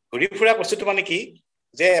ঘূৰি ফুৰা বস্তুটো মানে কি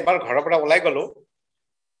যে এবাৰ ঘৰৰ পৰা ওলাই গ'লো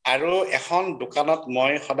আৰু এখন দোকানত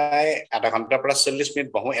মই সদায় আধা ঘণ্টাৰ পৰা 40 মিনিট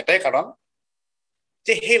বহো এটাই কাৰণ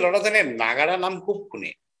যে সেই ল'ৰাজনে নাগাৰা নাম খুব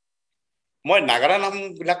শুনে মই নাগাৰা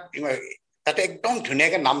নামবিলাক তাতে একদম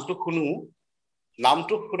ধুনীয়াকে নামটো শুনো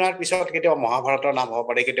নামটো শুনাৰ পিছত কেতিয়াবা মহাভাৰতৰ নাম হ'ব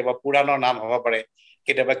পাৰে কেতিয়াবা পুৰাণৰ নাম হ'ব পাৰে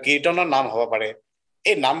কেতিয়াবা কীৰ্তনৰ নাম হ'ব পাৰে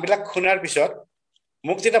এই নামবিলাক শুনাৰ পিছত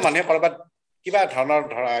মোক যেতিয়া মানুহে কৰবাত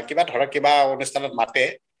কিবা অনুষ্ঠানত মাতে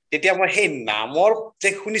তেতিয়া মই সেই নামৰ যে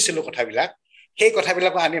শুনিছিলোঁ কথাবিলাক সেই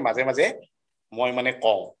কথাবিলাকো আনি মাজে মাজে মই মানে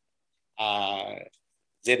কওঁ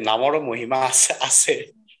যে নামৰো মহিমা আছে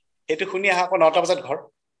সেইটো শুনি আহা আকৌ 9টা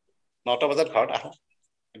বজাত ঘৰত আহোঁ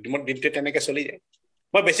মোৰ দিনটো তেনেকে চলি যায়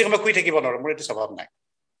মই বেছি সময় শুই থাকিব নোৱাৰোঁ মোৰ এইটো স্বভাৱ নাই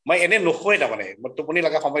মই এনে নুশুৱে তাৰমানে মোৰ টোপনি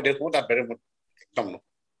লগা সময় দেখো তাত বেৰে মোৰ একদম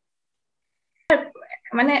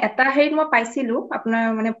মানে এটা হেৰিত মই পাইছিলো আপোনাৰ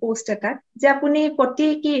মানে পোষ্ট এটাত যে আপুনি প্ৰতি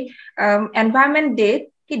কি এনভাইৰনমেন্ট ডেত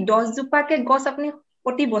কি 10 জোপাকে গছ আপুনি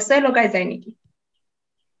প্ৰতি বছৰে লগাই যায় নেকি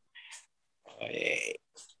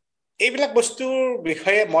এইবিলাক বস্তুৰ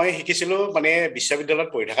বিষয়ে মই শিকিছিলো মানে বিশ্ববিদ্যালয়ত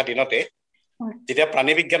পঢ়ি থকা দিনতে যেতিয়া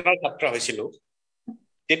প্ৰাণী বিজ্ঞানৰ ছাত্ৰ হৈছিলো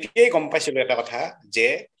তেতিয়াই গম পাইছিলো এটা কথা যে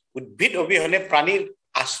উদ্ভিদ অবিহনে প্ৰাণীৰ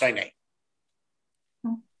আশ্ৰয় নাই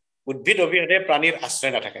উদ্ভিদ অবিহনে প্ৰাণীৰ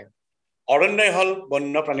আশ্ৰয় নাথাকে অৰণ্যই হল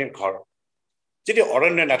বন্যপ্ৰাণীৰ ঘৰ যদি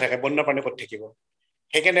অৰণ্য নাথাকে বন্যপ্ৰাণী ক'ত থাকিব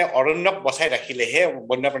সেইকাৰণে অৰণ্যক বচাই ৰাখিলেহে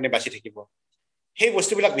বন্যপ্ৰাণী বাচি থাকিব সেই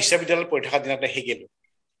বস্তুবিলাক বিশ্ববিদ্যালয়ত পঢ়ি থকা দিনতে শিকিলো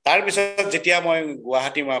তাৰপিছত যেতিয়া মই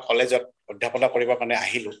গুৱাহাটী কলেজত অধ্যাপনা কৰিবৰ কাৰণে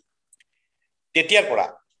আহিলো তেতিয়াৰ পৰা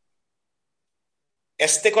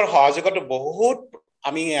এষ্টেকৰ সহযোগত বহুত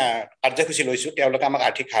আমি কাৰ্যসূচী লৈছো তেওঁলোকে আমাক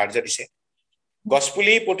আৰ্থিক সাহায্য দিছে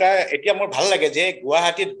গছপুলি পোতা এতিয়া মোৰ ভাল লাগে যে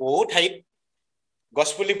গুৱাহাটীত বহুত ঠাইত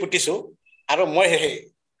গছপুলি পুতিছো আৰু মই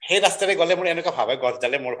সেই ৰাস্তাৰে গ'লে মোৰ এনেকুৱা ভাৱ হয়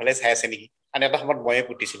গছডালে মোৰ ফালে চাই আছে নেকি আৰু এটা সময়ত ময়ে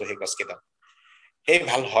পুতিছিলো সেই গছকেইটা সেই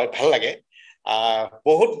ভাল লাগে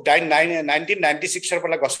বহুত 1996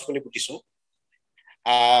 পৰা গছপুলি পুতিছো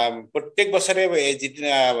প্ৰত্যেক বছৰে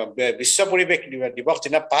যিদিনা বিশ্ব পৰিৱেশ দিৱস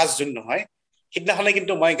যিদিনা 5 জুন নহয় সিদিনাখনে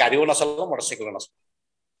কিন্তু মই গাড়ীও নচলাও মটৰচাইকেলো নচলাও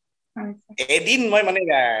এদিন মই মানে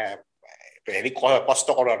হেৰি কষ্ট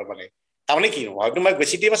কৰো আৰু মানে তাৰমানে কি হয়তো মই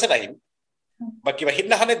বেছি দিন পাছত আহিম বা কিবা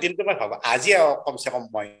সিদিনাখনে দিনটো মই ভাবো আজি কমচে কম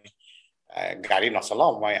মই গাড়ী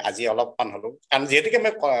নচলাও মই আজি অলপমান হলো কাৰণ যিহেতুকে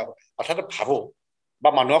মই কথাটো ভাবো বা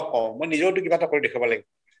মানুহক কওঁ মই নিজেওতো কিবা এটা কৰি দেখাব লাগিব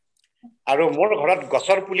আৰু মোৰ ঘৰত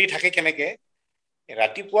গছৰ পুলি থাকে কেনেকে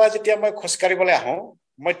ৰাতিপুৱা যেতিয়া মই খোজকাঢ়িবলৈ আহোঁ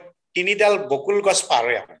মই 3ডাল বকুল গছ পাৰ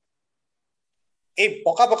হৈ আহোঁ এই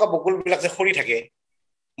পকা পকা বকুলবিলাক যে সৰি থাকে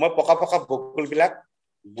মই পকা পকা বকুলবিলাক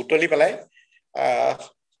বুটলি পেলাই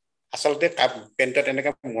আচলতে পেণ্টত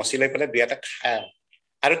এনেকৈ মচি লৈ পেলাই 2 এটা খাই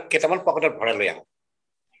আৰু কেইটামান পকেটত ভৰাই লৈ আহোঁ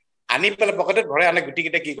আনি পেলাই পকেটত ভৰাই আনে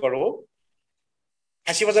গুটিকেইটা কি কৰোঁ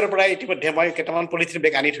ফাঁচী বজাৰৰ পৰা ইতিমধ্যে মই কেইটামান পলিথিন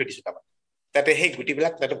বেগ আনি থৈ দিছোঁ তাৰপৰা তাতে সেই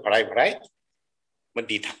গুটিবিলাক তাতে ভৰাই ভৰাই মই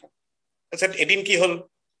দি থাকোঁ তাৰপিছত এদিন কি হ'ল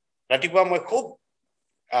ৰাতিপুৱা মই খুব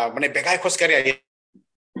মানে বেগাই খোজকাঢ়ি আহি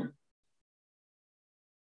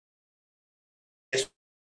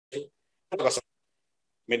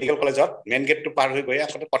মেডিকেল কলেজত মেইন গেটটো পাৰ হৈ গৈ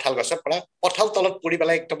আচলতে কঁঠাল গছৰ পৰা কঁঠাল তলত পৰি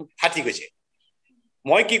পেলাই একদম ফাটি গৈছে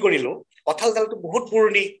মই কি কৰিলো কঁঠাল ডালটো বহুত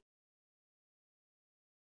পুৰণি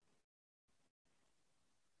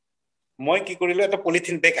মই কি কৰিলো এটা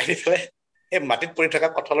পলিথিন বেগ আনি পেলাই এই মাটিত পৰি থকা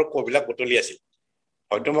কঁঠালৰ কোহবিলাক বুটলি আছিল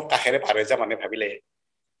হয়তো মোক কাষেৰে পাৰ হৈ যোৱা মানুহে ভাবিলে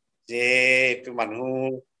যে এইটো মানুহ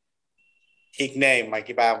ঠিক নাই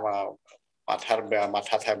কিবা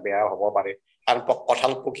মাথা বেয়া হ'ব পাৰে আৰু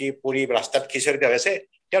কঁঠাল পকি পৰি ৰাস্তাত খিচৰি দিয়া হৈছে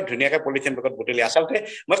তেওঁ ধুনীয়াকৈ পলিথিন বেগত বুটলি আচলতে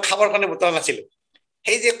মই খাবৰ কাৰণে বুটলা নাছিলো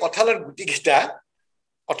সেই যে কঁঠালৰ গুটিকেইটা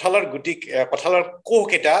কঁঠালৰ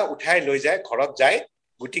কোহকেইটা উঠাই লৈ যায় ঘৰত যায়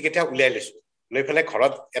গুটিকেইটা উলিয়াই লৈছো লৈ পেলাই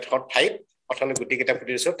ঘৰত এডোখৰ ঠাইত কঁঠালৰ গুটিকেইটা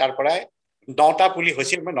পুতি দিছো তাৰ পৰাই 9টা পুলি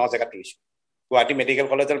হৈছিল মই 9 জেগাত ৰুইছো গুৱাহাটী মেডিকেল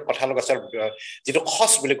কলেজৰ কঁঠাল গছৰ যিটো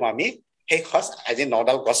খচ বুলি কওঁ আমি সেই খচ আজি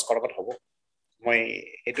 9ডাল গছ কৰবাত হ'ব মই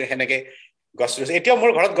এইটো সেনেকে গছ ৰুইছো এতিয়াও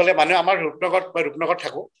মোৰ ঘৰত গ'লে মানুহে আমাৰ ৰূপনগৰত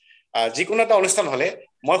থাকো যিকোনো এটা অনুষ্ঠান হলে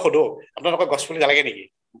মই সোধো আপোনালোকৰ গছ পুলি লাগে নেকি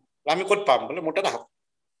আমি ক'ত পাম বোলে মোৰ তাত আহক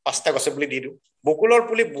 5টা গছৰ পুলি দি দিওঁ বকুলৰ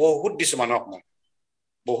পুলি বহুত দিছো মানুহক মই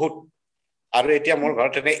বহুত আৰু এতিয়া মোৰ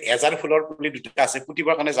ঘৰত এনে এজাৰ ফুলৰ পুলি 2টা আছে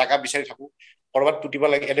পুতিবৰ কাৰণে জাগা বিচাৰি থাকো কৰবাত পুতিব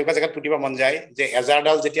লাগে এনেকুৱা জেগাত পুতিব মন যায় যে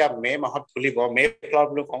এজাৰডাল যেতিয়া মে মাহত ফুলিব মে ফ্লাৱাৰ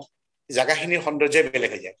বুলি কওঁ জাগাখিনিৰ সৌন্দৰ্যই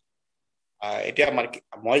বেলেগ হৈ যায় এতিয়া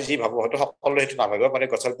মই যি ভাবো হয়তো সকলোৱে সেইটো নাভাবিব পাৰে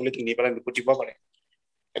গছৰ পুলি কিনি পেলাই পুতিব পাৰে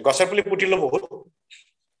গছৰ পুলি পুতিলো বহুত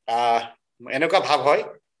এনেকুৱা ভাৱ হয়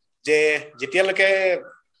যে যেতিয়ালৈকে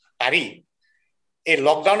পাৰি এই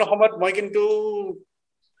লকডাউনৰ সময়ত মই কিন্তু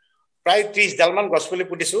প্ৰায় 30ডাল মান গছ পুলি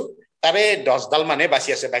পুতিছো তাৰে 10ডাল মানে বাচি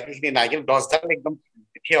আছে বাকীখিনি নাই কিন্তু 10ডাল একদম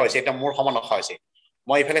থিয় হৈছে এতিয়া মোৰ সমান ৰখা হৈছে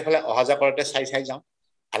মই ইফালে অহা যোৱা কৰোঁতে চাই যাওঁ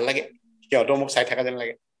ভাল লাগে সিহঁতেও মোক চাই থকা যেন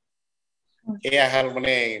লাগে এয়া হ'ল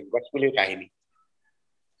মানে গছ পুলিৰ কাহিনী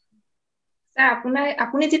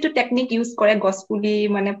আপুনি যিটো টেকনিক ইউজ কৰে গছ পুলি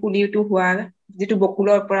মানে পুলিটো হোৱা যিটো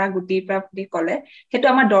বকুলৰ পৰা গুটিৰ পৰা পুলি ক'লে সেইটো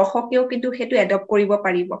আমাৰ দৰ্শকেও কিন্তু সেইটো এডপ্ট কৰিব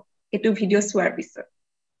পাৰিব এইটো ভিডিঅ' চোৱাৰ পিছত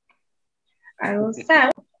আৰু স্যাৰ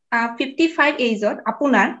 55 এজত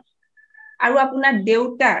আপোনাৰ আৰু আপোনাৰ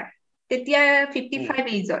দেউতাৰ তেতিয়া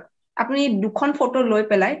 55 এজত আপুনি দুখন ফটো লৈ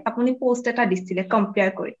পেলাই আপুনি পোষ্ট এটা দিছিলে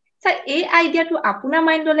কম্পেয়াৰ কৰি স্যাৰ এই আইডিয়াটো আপোনাৰ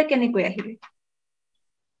মাইণ্ডলৈ কেনেকৈ আহিলে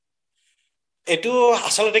এইটো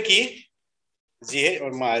আচলতে কি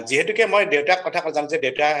যিহেতুকে মই দেউতাক কথা জানো যে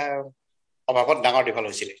দেউতা অভাৱত ডাঙৰ দীঘল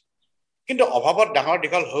হৈছিলে কিন্তু অভাৱত ডাঙৰ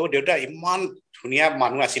দীঘল হৈও দেউতা ইমান ধুনীয়া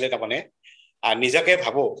মানুহ আছিলে তাৰমানে নিজকে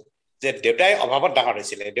ভাবো যে দেউতাই অভাৱত ডাঙৰ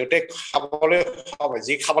হৈছিলে দেউতাই খাবলৈ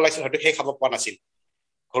যি খাব লাগিছিল হয়তো সেই খাব পোৱা নাছিল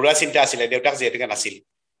ঘৰুৱা চিন্তা আছিলে দেউতাক যিহেতুকে নাছিল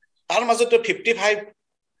তাৰ মাজতো 55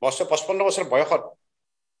 বছৰ 55 বছৰ বয়সত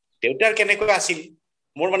দেউতাৰ কেনেকৈ আছিল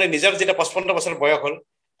মোৰ মানে নিজৰ যেতিয়া 55 বছৰ বয়স হ'ল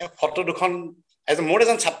ফটো দুখন মোৰ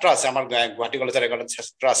এজন ছাত্ৰ আছে আমাৰ গুৱাহাটী কলেজৰ এজন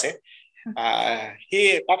ছাত্ৰ আছে সি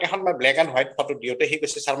তাক এখন মই ব্লেক এণ্ড হোৱাইট ফটো দিওঁতে সি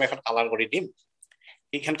কৈছে ছাৰ মই এখন কালাৰ কৰি দিম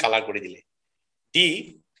সেইখন কালাৰ কৰি দিলে দি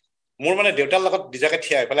মোৰ মানে দেউতাৰ লগত নিজকে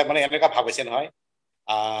থিয়া হৈ পেলাই মানে এনেকুৱা ভাব হৈছে নহয়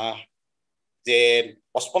যে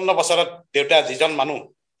 55 বছৰত দেউতা যিজন মানুহ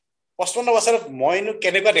 55 বছৰত মইনো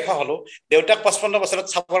কেনেকুৱা দেখা হলো দেউতাক 55 বছৰত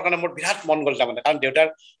চাবৰ কাৰণে মোৰ বিৰাট মন গ'ল তাৰমানে কাৰণ দেউতাৰ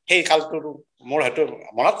সেই কালটো মোৰ হয়তো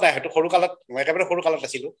মনত নাই হয়তো সৰু কালত মই একেবাৰে সৰু কালত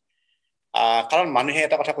আছিলো কাৰণ মানুহে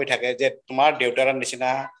এটা কথা কৈ থাকে যে তোমাৰ দেউতাৰ নিচিনা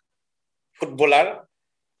ফুটবলাৰ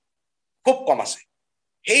খুব কম আছে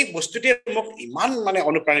সেই বস্তুটোৱে মোক ইমান মানে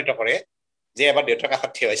অনুপ্ৰাণিত কৰে যে এবাৰ দেউতাৰ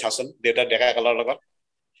কাষত থিয় হৈ চাওঁচোন দেউতাৰ ডেকা কালৰ লগত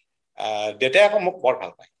দেউতাই আকৌ মোক বৰ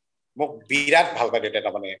ভাল পায় মোক বিৰাট ভাল পায় দেউতাই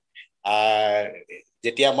তাৰমানে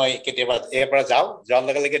যেতিয়া মই কেতিয়াবা ইয়াৰ পৰা যোৱাৰ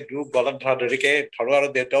লগে লগে গলত ধৰিকে ধৰো আৰু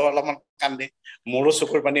দেউতাও অলপমান কান্দে মোৰো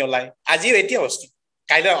চকুৰ পানী ওলাই আজিও এতিয়া বস্তু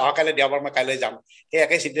কাইলৈ অহাকাইলৈ দেওবাৰ মই কাইলৈ যাম সেই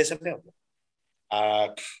একে চিটুৱেশ্যনতে হ'ব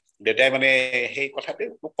দেউতাই মানে সেই কথাটো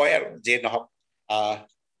মোক কয় আৰু যে নহওক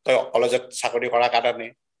তই কলেজত চাকৰি কৰাৰ কাৰণে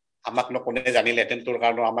আমাকনো কোনে জানিলেহেঁতেন তোৰ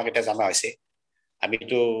কাৰণেও আমাক এতিয়া জনা হৈছে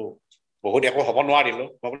আমিতো বহুত একো হ'ব নোৱাৰিলো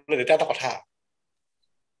মই বোলো দেউতা এটা কথা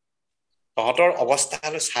তহঁতৰ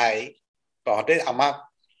অৱস্থালৈ চাই তহঁতে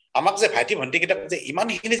আমাক যে ভাইটি ভণ্টি কিতাপ যে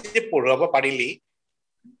ইমানখিনি যে পঢ়ুৱাব পাৰিলি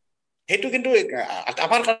সেইটো কিন্তু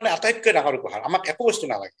আমাৰ কাৰণে আটাইতকৈ ডাঙৰ উপহাৰ আমাক একো বস্তু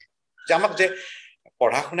নালাগে যে আমাক যে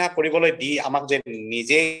পঢ়া শুনা কৰিবলৈ দি আমাক যে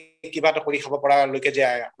নিজে কিবা এটা কৰি খাব পৰালৈকে যে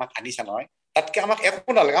আমাক আনিছা নহয় তাতকে আমাক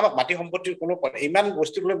একো নালাগে আমাক মাটি সম্পত্তিৰ কোনো ইমান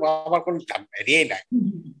বস্তু লৈ আমাৰ কোনো হেৰিয়েই নাই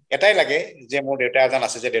এটাই লাগে যে মোৰ দেউতা এজন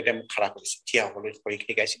আছে যে দেউতাই মোক খাৰা কৰিছে থিয় হ'বলৈ কৰি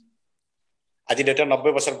শিকাইছে আজি দেউতাৰ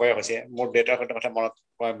 90 বছৰ বয়স হৈছে মোৰ দেউতাৰ কথা মনত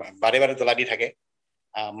বাৰে বাৰে জ্বলা দি থাকে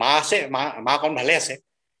মা আছে মা অকণ ভালে আছে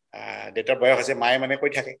দেউতাৰ বয়স হৈছে মায়ে মানে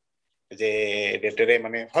কৈ থাকে যে দেউতাৰে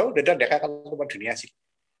মানে হয় দেউতাৰ ডেকা কালটো বৰ ধুনীয়া আছিল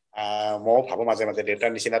ময়ো ভাবো মাজে মাজে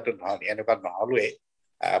দেউতাৰ নিচিনাটো এনেকুৱা নহলোৱে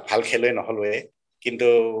ভাল খেলুৱৈ নহলোৱে কিন্তু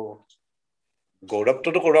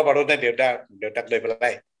গৌৰৱটোতো কৰিব পাৰো নে দেউতাক লৈ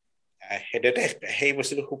পেলাই সেই দেউতাই সেই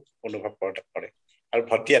বস্তুটো খুব অনুভৱ কৰে আৰু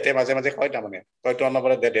ভণ্টিহঁতে মাজে মাজে কয় তাৰমানে তইতো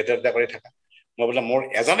অনবৰত দেউতা কৰি থাকা মই বোলে মোৰ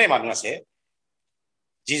এজনেই মানুহ আছে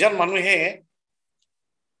যিজন মানুহে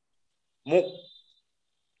মোক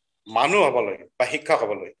মানুহ হ'বলৈ বা শিক্ষক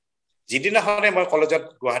হ'বলৈ যিদিনাখনে মই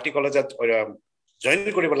গুৱাহাটী কলেজত জইন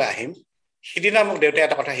কৰিবলৈ আহিম সিদিনা মোক দেউতাই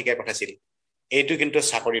এটা কথা শিকাই পঠাইছিল এইটো কিন্তু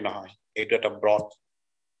চাকৰি নহয় এইটো এটা ব্ৰত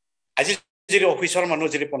আজি যদি অফিচৰ মানুহ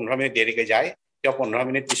যদি 15 মিনিট দেৰিকৈ যায় তেওঁ 15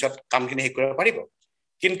 মিনিট পিছত কামখিনি শেষ কৰিব পাৰিব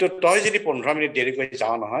কিন্তু তই যদি 15 মিনিট দেৰিকৈ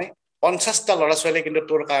যাও নহয় 50টা ল'ৰা ছোৱালীয়ে কিন্তু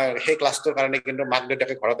তোৰ সেই ক্লাছটোৰ কাৰণে কিন্তু মাক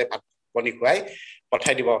দেউতাকে ঘৰতে ভাত পানী খুৱাই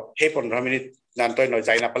পঠাই দিব সেই 15 মিনিট তই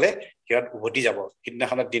যাই নাপালে সিহঁত উভতি যাব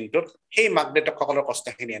সিদিনাখনৰ দিনটোত সেই মাক দেউতাকসকলৰ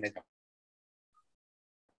কষ্টখিনি এনে যাব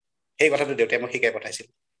সেই কথাটো দেউতাই মোক শিকাই পঠাইছিল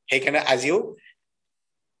সেইকাৰণে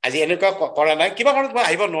আজি এনেকুৱা কৰা নাই কিবা কাৰণত মই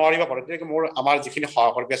আহিব নোৱাৰিব পাৰো তেনেকৈ আমাৰ যিখিনি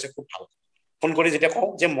সহকৰ্মী আছে খুব ভাল ফোন কৰি যেতিয়া কওঁ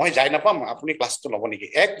যে মই যাই নাপাম আপুনি ক্লাছটো ল'ব নেকি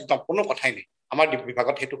একদম কোনো কথাই নাই আমাৰ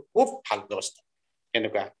বিভাগত সেইটো খুব ভাল ব্যৱস্থা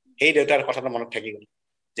এনেকুৱা সেই দেউতাৰ কথাটো মনত থাকি গ'ল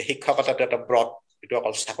যে শিক্ষকতাটো এটা ব্ৰত এইটো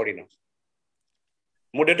অকল চাকৰি নহয়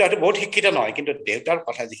মোৰ দেউতা হয়তো বহুত শিক্ষিত নহয় কিন্তু দেউতাৰ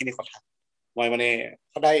কথা যিখিনি কথা মই মানে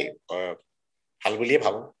সদায় ভাল বুলিয়ে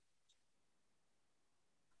ভাবো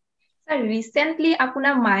ৰিচেণ্টলি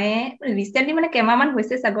আপোনাৰ মায়ে ৰিচেণ্টলি মানে কেইমাহমান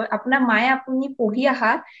হৈছে চাগৈ আপোনাৰ মায়ে আপুনি পঢ়ি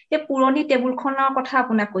অহা সেই পুৰণি টেবুলখনৰ কথা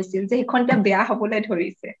আপোনাক কৈছিল যে সেইখন এতিয়া বেয়া হ'বলৈ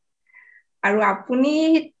ধৰিছে আৰু আপুনি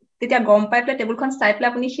তেতিয়া গম পাই পেলাই টেবুলখন চাই পেলাই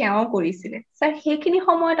আপুনি সেৱাও কৰিছিলে ছাৰ সেইখিনি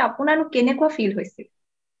সময়ত আপোনাৰ কেনেকুৱা ফিল হৈছিল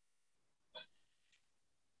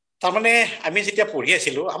তাৰমানে আমি যেতিয়া পঢ়ি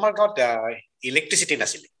আছিলো আমাৰ গাঁৱত ইলেক্ট্ৰিচিটি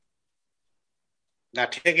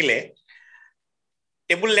নাথাকিলে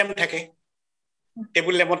টেবুল লেম্প থাকে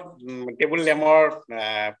টেবুল লেম্পৰ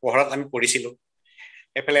পোহৰত আমি পঢ়িছিলো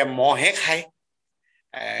এইফালে মহে খায়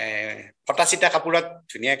ফটা চিটা কাপোৰত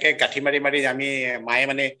ধুনীয়াকে গাঁঠি মাৰি মাৰি আমি মায়ে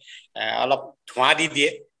মানে অলপ ধোঁৱা দি দিয়ে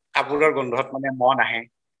কাপোৰৰ গোন্ধত মানে মহ নাহে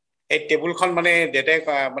এই টেবুলখন মানে দেউতাই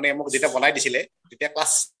মানে মোক যেতিয়া বনাই দিছিলে তেতিয়া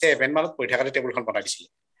ক্লাছ 7 মানত পঢ়ি থাকোঁতে টেবুলখন বনাই দিছিলে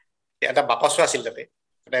এটা বাকচো আছিল তাতে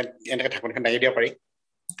এনেকে ঢাকনিখন দাঙি দিব পাৰি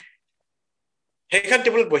সেইখন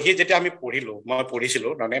টেবুলত বহি যেতিয়া আমি মই পঢ়িছিলো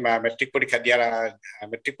মানে মেট্ৰিক পৰীক্ষা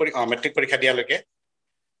দিয়ালৈকে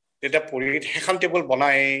তেতিয়া পঢ়ি সেইখন টেবুল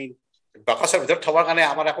বনাই বাকচৰ ভিতৰত থবৰ কাৰণে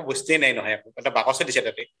আমাৰ একো বস্তুৱেই নাই নহয় এটা বাকচে দিছে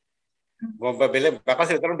তাতে বেলেগ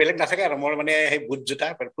বাকচৰ ভিতৰত বেলেগ নাথাকে আৰু মোৰ মানে সেই বুট জোতা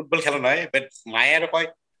ফুটবল খেলা নহয় মায়ে আৰু কয়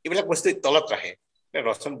এইবিলাক বস্তু তলত ৰাখে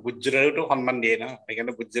ৰচন বুজজোৰাৰোতো সন্মান দিয়ে ন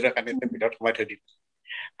সেইকাৰণে বুজজোৰাৰ কাৰণে ভিতৰত সোমাই থৈ দিম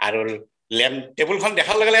আৰু লেম্প টেবুলখন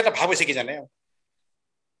দেখাৰ লগে লগে এটা ভাৱ হৈছে কি জানে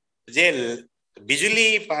যে বিজুলী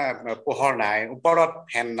পোহৰ নাই ওপৰত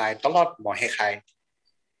ফেন নাই তলত মহে খায়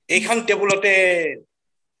এইখন টেবুলতে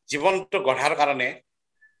জীৱনটো গঢ়াৰ কাৰণে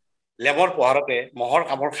লেমৰ পোহৰতে মহৰ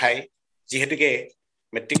কামোৰ খাই যিহেতুকে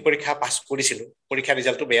মেট্ৰিক পৰীক্ষা পাছ কৰিছিলো পৰীক্ষাৰ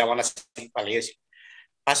ৰিজাল্টটো বেয়া হোৱা নাছিল ভালেই হৈছিল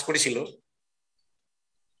পাছ কৰিছিলো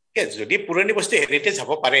যদি পুৰণি বস্তু হেৰিটেজ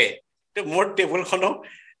হ'ব পাৰে মোৰ টেবুলখনো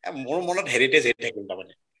মোৰ মনত হেৰিটেজ হৈ থাকিল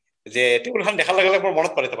তাৰমানে যে টেবুলখন দেখাৰ লগে লগে মোৰ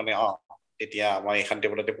মনত পৰে তাৰমানে তেতিয়া মই এইখন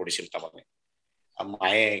টেবুলতে পঢ়িছিলো তাৰমানে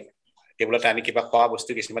মায়ে টেবুলতে আনি কিবা খোৱা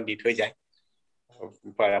বস্তু কিছুমান দি থৈ যায়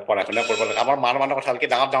পঢ়া শুনা কৰিব লাগে আমাৰ মাৰ কথা হ'ল কি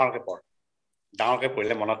ডাঙৰকে পঢ় ডাঙৰকে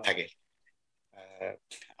পঢ়িলে মনত থাকে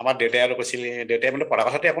আমাৰ দেউতাই আৰু কৈছিল দেউতাই মানে পঢ়া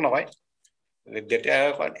কথাটো একো নকয়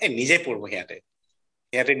দেউতাই নিজে পঢ়ব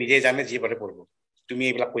সিহঁতে নিজে জানে যি পঢ়ে পঢ়ব তুমি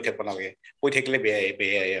এইবিলাক কৈ থাকিব নালাগে কৈ থাকিলে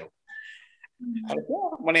বেয়াই আৰু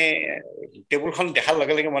মানে টেবুলখন দেখাৰ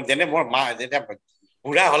লগে লগে যেনে মোৰ মা যেতিয়া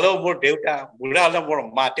বুঢ়া হলেও মোৰ দেউতা বুঢ়া হলেও মোৰ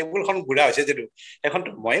মা টেবুলখন বুঢ়া হৈছে যদিও এখনতো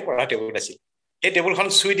ময়ে পঢ়া টেবুল আছিল সেই টেবুলখন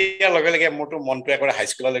চুই দিয়াৰ লগে লগে মোৰতো মনটো একেবাৰে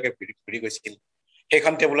হাইস্কুললৈকে ঘূৰি গৈছিল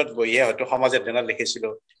সেইখন টেবুলত বহিয়ে হয়তো সমাজ অধ্যয়নত লিখিছিলো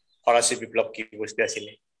ফৰাচী বিপ্লৱ কি বস্তু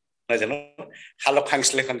আছিলে নহয় জানো শালক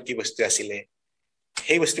সংশ্লেষণ কি বস্তু আছিলে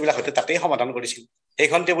সেই বস্তুবিলাক হয়তো তাতেই সমাধান কৰিছিল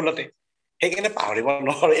সেইখন টেবুলতে সেইকাৰণে পাহৰিব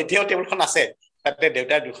নোৱাৰো এতিয়াও টেবুলখন আছে তাতে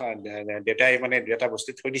দেউতাই মানে দুটা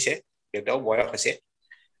বস্তু থৈ দিছে দেউতাও বয়স হৈছে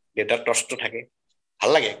দেউতাৰ টৰ্চটো থাকে ভাল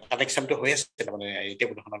লাগে কানেকশ্যনটো হৈ আছে তাৰমানে এই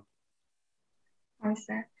টেবুলখনত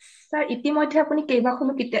স্যাৰ ইতিমধ্যে আপুনি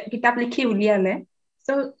কেইবাখনো কিতাপ লিখি উলিয়ালে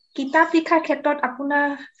সো কিতাপ লিখাৰ ক্ষেত্ৰত আপোনাৰ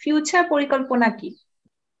ফিউচাৰ পৰিকল্পনা কি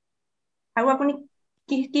আৰু আপুনি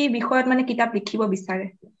কি কি বিষয়ত মানে কিতাপ লিখিব বিচাৰে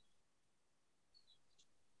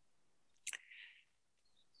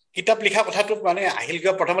কিতাপ লিখা কথাটো মানে আহিল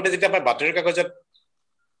কিয় প্ৰথমতে যেতিয়া মই বাতৰি কাগজত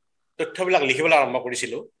তথ্যবিলাক লিখিবলৈ আৰম্ভ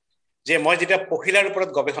কৰিছিলো যে মই যেতিয়া পখিলাৰ ওপৰত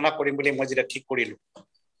গৱেষণা কৰিম বুলি মই যেতিয়া ঠিক কৰিলো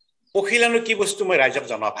পখিলানো কি বস্তু মই ৰাইজক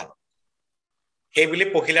জনোৱা ভাল সেই বুলি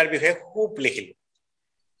পখিলাৰ বিষয়ে খুব লিখিলো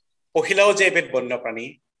পখিলাও যে এবিধ বন্যপ্ৰাণী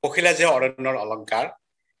পখিলা যে অৰণ্যৰ অলংকাৰ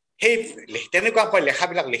সেই তেনেকুৱা মই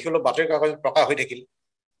লেখাবিলাক লিখিলো বাতৰি কাগজত প্ৰকাশ হৈ থাকিল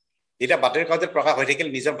যেতিয়া বাতৰি কাগজত প্ৰকাশ হৈ থাকিল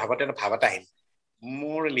নিজৰ ভাৱতে ভাৱ এটা আহিল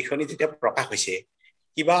মোৰ লিখনি যেতিয়া প্ৰকাশ হৈছে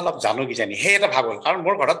কিবা অলপ জানো কিজানি সেই এটা ভাব হ'ল কাৰণ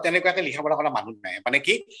মোৰ ঘৰত তেনেকুৱাকে লিখা পঢ়া কৰা মানুহ নাই মানে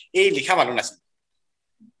কি এই লিখা মানুহ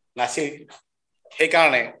নাছিল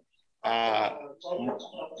সেইকাৰণে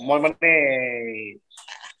মই মানে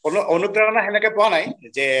কোনো অনুপ্ৰেৰণা সেনেকে পোৱা নাই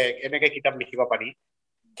যে এনেকে কিতাপ লিখিব পাৰি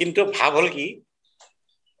কিন্তু ভাব হ'ল কি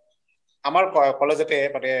আমাৰ কলেজতে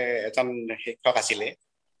মানে এজন শিক্ষক আছিলে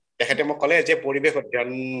তেখেতে মোক ক'লে যে পৰিৱেশ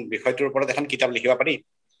অধ্যয়ন বিষয়টোৰ ওপৰত এখন কিতাপ লিখিব পাৰি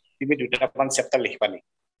তুমি দুটামান চেপ্টাৰ লিখিবা নি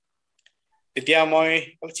তেতিয়া মই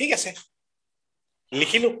ঠিক আছে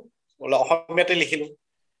লিখিলো অসমীয়াতে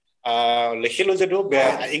লিখিলো যদিও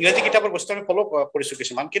ইংৰাজী কিতাপৰ বস্তু আমি ফলো কৰিছো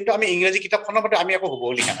কিছুমান কিন্তু আমি ইংৰাজী কিতাপখনৰ মতে আমি একো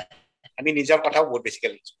হুবহু লিখা নাই আমি নিজৰ কথাও বহুত বেছিকে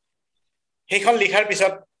লিখিছো সেইখন লিখাৰ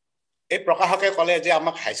পিছত এই প্ৰকাশকে ক'লে যে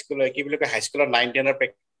আমাক হাইস্কুলৰ কি বুলি কয় হাইস্কুলৰ 9-10ৰ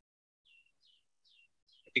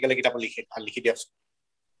প্ৰেক্টিকেল কিতাপ লিখি দিয়কচোন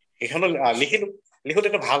সেইখনো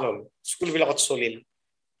লিখোতেতো ভাল হ'ল স্কুলবিলাকত চলিল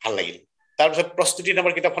ভাল লাগিল তাৰপিছত প্ৰস্তুতি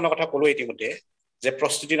নামৰ কিতাপখনৰ কথা ক'লো ইতিমধ্যে যে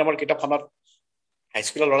প্ৰস্তুতি নামৰ কিতাপখনত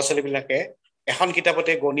হাইস্কুলৰ ল'ৰা ছোৱালীবিলাকে এখন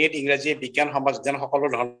কিতাপতে গণিত ইংৰাজী বিজ্ঞান সমাজ বিজ্ঞান সকলো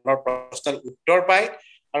ধৰণৰ প্ৰশ্নৰ উত্তৰ পায়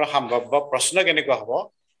আৰু সম্ভাৱ্য প্ৰশ্ন কেনেকুৱা হ'ব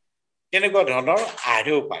তেনেকুৱা ধৰণৰ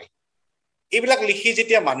আৰ্হিও পায় এইবিলাক লিখি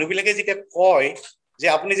যেতিয়া মানুহবিলাকে যেতিয়া কয় যে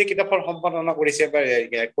আপুনি যে কিতাপখন সম্পাদনা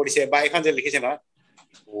কৰিছে বা এখন যে লিখিছে নহয়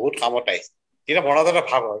বহুত কামত আহিছে তেতিয়া মনত এটা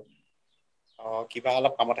ভাৱ হয় কিবা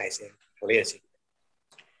অলপ কামত আহিছে ভালেই আছে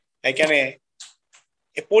সেইকাৰণে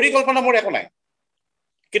এই পৰিকল্পনা মোৰ একো নাই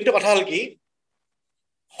কিন্তু কথা হ'ল কি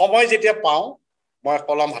সময় যেতিয়া পাওঁ মই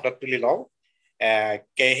কলম হাতত তুলি লওঁ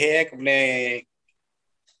সেয়ে মানে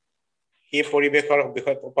সেই পৰিৱেশৰ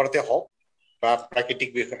বিষয় ওপৰতে হওক বা প্ৰাকৃতিক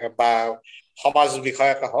বিষয় বা সমাজ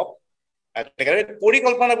বিষয়কে হওক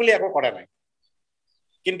পৰিকল্পনা বুলি একো কৰা নাই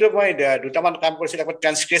কিন্তু মই দুটামান কাম কৰিছিলো আকৌ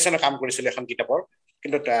ট্ৰান্সক্ৰিপশ্যনৰ কাম কৰিছিলো এখন কিতাপৰ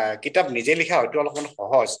কিন্তু কিতাপ নিজে লিখা হয়তো অলপমান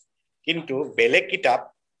সহজ কিন্তু বেলেগ কিতাপ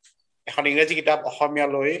এখন ইংৰাজী কিতাপ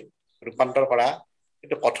অসমীয়ালৈ ৰূপান্তৰ কৰা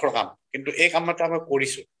এইটো কঠোৰ কাম কিন্তু এই কামটা মই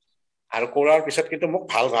কৰিছো আৰু কৰাৰ পিছত কিন্তু মোক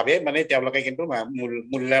ভাল ভাবে মানে তেওঁলোকে কিন্তু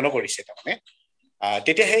মূল্যায়নো কৰিছে তাৰমানে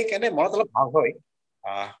তেতিয়া সেইকাৰণে মনত অলপ ভাল হয়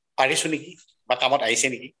পাৰিছো নেকি বা কামত আহিছে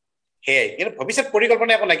নেকি সেয়াই কিন্তু ভৱিষ্যত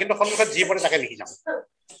পৰিকল্পনা একো নাই কিন্তু সন্মুখত যি পৰে তাকে লিখি যাওঁ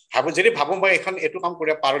ভাবো মই এইটো কাম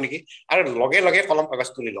কৰিব পাৰো নেকি আৰু লগে লগে কলম কাগজ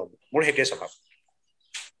তুলি লওঁ মোৰ সেইটোৱে স্বভাৱ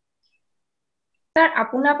স্যাৰ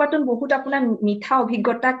আপোনাৰ পৰা বহুত আপোনাৰ মিঠা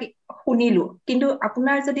অভিজ্ঞতা শুনিলো কিন্তু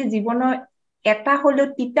আপোনাৰ যদি জীৱনৰ এটা হলেও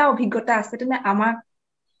তিতা অভিজ্ঞতা আছে তেনে আমাক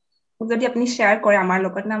যদি আপুনি শ্বেয়াৰ কৰে আমাৰ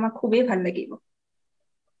লগত না আমাৰ খুবেই ভাল লাগিব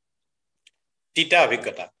তিতা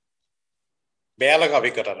অভিজ্ঞতা বেয়া লগা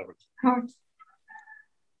অভিজ্ঞতা হয়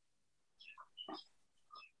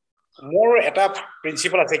মোৰ এটা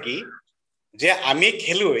প্ৰিন্সিপাল আছে কি যে আমি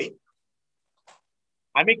খেলুৱৈ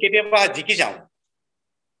আমি কেতিয়াবা জিকি যাওঁ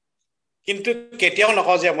কিন্তু কেতিয়াও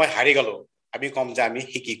নকওঁ যে মই হাৰি গলো আমি কম যে আমি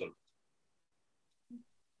শিকি গলো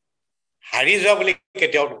হাৰি যোৱা বুলি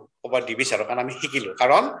কেতিয়াও ক'ব নিবিচাৰো কাৰণ আমি শিকিলো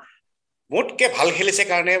কাৰণ মোতকে ভাল খেলিছে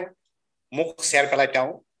কাৰণে মোক চেয়াৰ পেলাই তেওঁ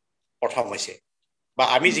প্ৰথম হৈছে বা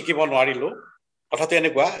আমি জিকিব নোৱাৰিলো কথাটো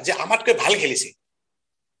এনেকুৱা যে আমাতকৈ ভাল খেলিছে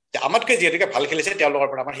যে আমাতকৈ যিহেতুকে ভাল খেলিছে তেওঁলোকৰ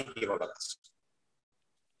পৰা আমাৰ শিকিব লগা আছে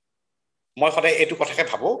মই সদায় এইটো কথাকে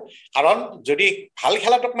ভাবো কাৰণ যদি ভাল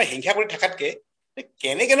খেলাটোক মই হিংসা কৰি থকাতকে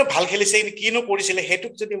কেনেকেনো ভাল খেলিছে কিনো কৰিছিলে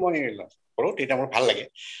সেইটোক যদি মই কৰো তেতিয়া মোৰ ভাল লাগে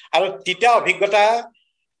আৰু তিতা অভিজ্ঞতা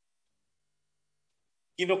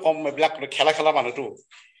কিনো কম এইবিলাক খেলা মানুহটো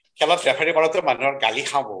খেলত ৰেফাৰী কৰাটো মানুহৰ গালি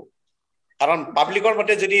খাওঁ বহু কাৰণ পাব্লিকৰ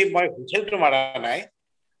মতে যদি মই হুইচেলটো মাৰা নাই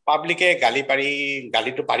পাব্লিকে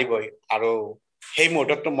গালিটো পাৰিবই আৰু সেই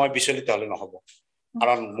মুহূৰ্ততটো মই বিচলিত হলে নহব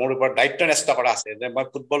কাৰণ মোৰ ওপৰত দায়িত্ব ন্যস্ত কৰা আছে যে মই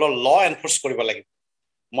ফুটবলৰ ল এনফৰ্চ কৰিব লাগিব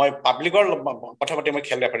মই পাব্লিকৰ কথা পাতি মই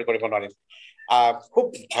খেল ৰেফাৰী কৰিব নোৱাৰিম খুব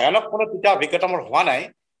ভয়ানক কোনো তিতা অভিজ্ঞতা মোৰ হোৱা নাই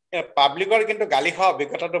পাব্লিকৰ কিন্তু গালি খোৱা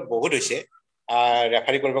অভিজ্ঞতাটো বহুত হৈছে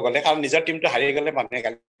ৰেফাৰী কৰিব গ'লে কাৰণ নিজৰ টিমটো হাৰি গ'লে মানুহে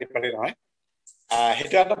গালি পাৰে নহয়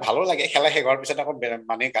সেইটো এটা ভালো লাগে খেলা শেষ হোৱাৰ পিছত আকৌ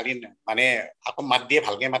মানে গালি মানে আকৌ মাত দিয়ে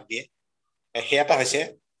ভালকে মাত দিয়ে সেই এটা হৈছে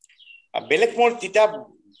বেলেগ মোৰ তিতা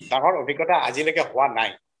ডাঙৰ অভিজ্ঞতা আজিলৈকে হোৱা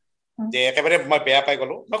নাই যে একেবাৰে মই বেয়া পাই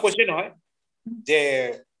গলো মই কৈছোৱে নহয় যে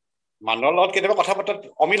মানুহৰ লগত কেতিয়াবা কথা পতাত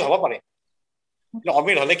অমিল হ'ব পাৰে কিন্তু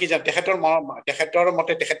অমিল হলে কি যাম তেখেতৰ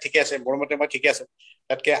মতে তেখেত ঠিকে আছে মোৰ মতে মই ঠিকে আছো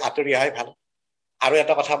তাতকে আঁতৰি অহাই ভাল আৰু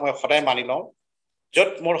এটা কথা মই সদায় মানি লওঁ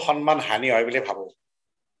য'ত মোৰ সন্মান হানি হয় বুলি ভাবো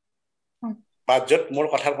বা য'ত মোৰ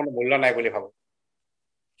কথাৰ কোনো মূল্য নাই বুলি ভাবো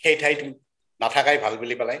সেই ঠাইত নাথাকাই ভাল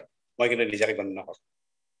বুলি পেলাই মই কিন্তু নিজকে গণ্য কৰোঁ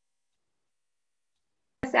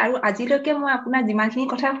আৰু আজিলৈকে মই আপোনাৰ যিমানখিনি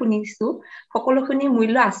কথা শুনিছো সকলোখিনি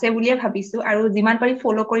মূল্য আছে বুলিয়ে ভাবিছো আৰু যিমান পাৰি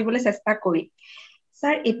ফলো কৰিবলৈ চেষ্টা কৰি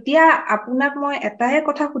স্যাৰ এতিয়া আপোনাক মই এটাই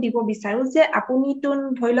কথা সুধিব বিচাৰো যে আপুনিতো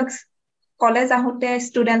ধৰি লওক কলেজ আহোতে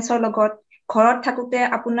ষ্টুডেন্টছৰ লগত ঘৰত থাকোতে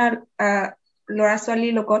আপোনাৰ ল'ৰা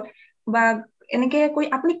ছোৱালীৰ লগত বা এনেকে কৈ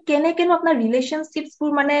আপুনি কেনেকেনো আপোনাৰ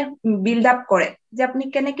ৰিলেশনশ্বিপছবোৰ মানে বিল্ড আপ কৰে যে আপুনি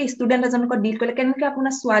কেনেকে ষ্টুডেন্ট এজনৰ লগত ডিল কৰে কেনেকে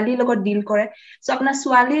আপোনাৰ ছোৱালীৰ লগত ডিল কৰে সো আপোনাৰ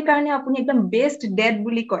ছোৱালীৰ কাৰণে আপুনি একদম বেষ্ট ডেড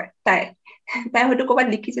বুলি কয় তাই হয়তো ক'ৰবাত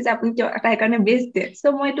লিখিছে যে আপুনি তাইৰ কাৰণে বেষ্ট ডেড সো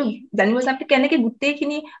মই এইটো জানিব চাম আপুনি কেনেকে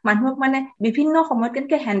গোটেইখিনি মানুহক মানে বিভিন্ন সময়ত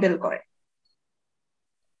কেনেকে হেণ্ডেল কৰে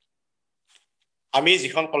আমি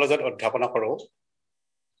যিখন কলেজত অধ্যাপনা কৰোঁ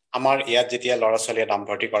আমাৰ ইয়াত যেতিয়া ল'ৰা ছোৱালীয়ে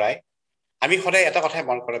নামভৰ্তি কৰায় আমি সদায় এটা কথাই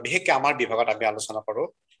মন কৰোঁ বিশেষকৈ আমাৰ বিভাগত আমি আলোচনা কৰোঁ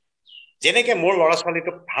যেনেকে মোৰ ল'ৰা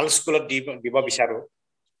ছোৱালীটোক ভাল স্কুলত দিব বিচাৰো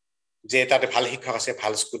যে তাতে ভাল শিক্ষক আছে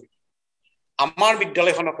ভাল স্কুল আমাৰ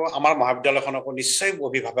বিদ্যালয়খনকো আমাৰ মহাবিদ্যালয়খনকো নিশ্চয়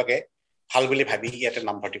অভিভাৱকে ভাল বুলি ভাবি ইয়াতে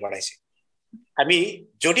নামভৰ্তি কৰাইছে আমি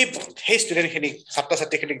যদি সেই ষ্টুডেণ্টখিনিক ছাত্ৰ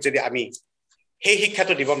ছাত্ৰীখিনিক যদি আমি সেই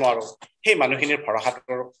শিক্ষাটো দিব নোৱাৰো সেই মানুহখিনিৰ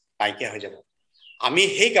ভৰসাটো নাইকিয়া হৈ যাব আমি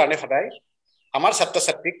সেইকাৰণে সদায় আমাৰ ছাত্ৰ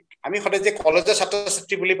ছাত্ৰীক আমি সদায় যে কলেজৰ ছাত্ৰ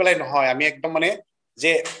ছাত্ৰী বুলি পেলাই নহয় আমি একদম মানে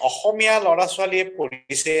যে অসমীয়া ল'ৰা ছোৱালীয়ে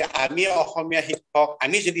পঢ়িছে আমি অসমীয়া শিক্ষক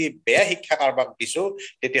আমি যদি বেয়া শিক্ষা কাৰোবাক দিছো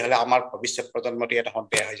তেতিয়াহ'লে আমাৰ ভৱিষ্যত প্ৰজন্মটি এটা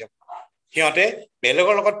বেয়া হৈ যাব সিহঁতে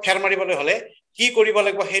বেলেগৰ লগত ফেৰ মাৰিবলৈ হলে কি কৰিব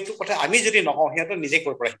লাগিব সেইটো কথা আমি যদি নকওঁ সিহঁতে নিজে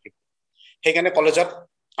ক'ৰ পৰা শিকিব সেইকাৰণে কলেজত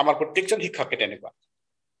আমাৰ প্ৰত্যেকজন শিক্ষকে তেনেকুৱা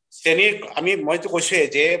শ্ৰেণীৰ মইতো কৈছোৱে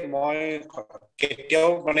যে মই কেতিয়াও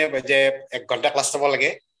মানে যে 1 ঘণ্টা ক্লাছ ল'ব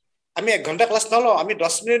লাগে আমি 1 ঘণ্টা ক্লাছ নলওঁ আমি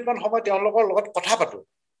 10 মিনিটমান সময় তেওঁলোকৰ লগত কথা পাতো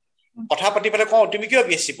কথা পাতি পেলাই কওঁ তুমি কিয়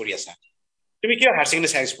BSc পঢ়ি আছা তুমি কিয় হায়াৰ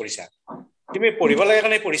ছেকেণ্ডাৰী সায়েন্স পঢ়িছা তুমি পঢ়িব লাগে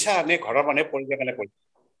কাৰণে পঢ়িছা নে ঘৰৰ মানুহে পঢ়িব কাৰণে পঢ়িছা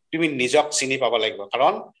তুমি নিজক চিনি পাব লাগিব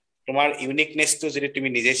কাৰণ তোমাৰ ইউনিকনেছটো যদি তুমি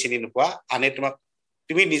নিজে চিনি নোপোৱা আনে তোমাক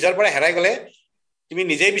তুমি নিজৰ পৰা হেৰাই গ'লে তুমি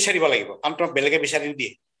নিজেই বিচাৰিব লাগিব কাৰণ তোমাক বেলেগে বিচাৰি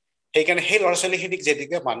নিদিয়ে সেইকাৰণে সেই ল'ৰা ছোৱালীখিনিক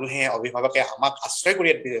যেদিকে মানুহে অভিভাৱকে আমাক আশ্ৰয় কৰি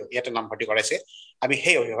ইয়াতে নামভৰ্তি কৰাইছে আমি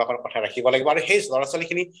সেই অভিভাৱকৰ কথা ৰাখিব লাগিব আৰু সেই ল'ৰা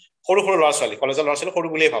ছোৱালীখিনি সৰু ল'ৰা ছোৱালী কলেজৰ ল'ৰা ছোৱালী সৰু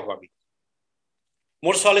বুলিয়ে ভাবো আমি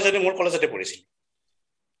মোৰ ছোৱালীজনী মোৰ কলেজতে পঢ়িছিল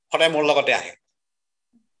সদায় মোৰ লগতে আহে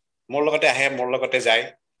মোৰ লগতে যায়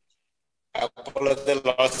কলেজৰ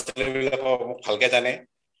ল'ৰা ছোৱালীবিলাকক মোক ভালকে জানে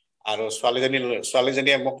আৰু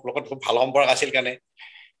ছোৱালীজনীয়ে মোক লগত খুব ভাল সম্পৰ্ক আছিল কাৰণে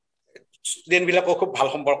ষ্টুডেণ্টবিলাকৰ খুব ভাল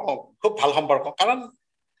সম্পৰ্ক কাৰণ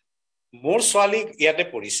মোৰ ছোৱালী ইয়াতে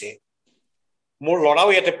পঢ়িছে মোৰ ল'ৰাও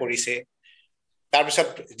ইয়াতে পঢ়িছে তাৰপিছত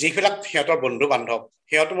যিবিলাক সিহঁতৰ বন্ধু বান্ধৱ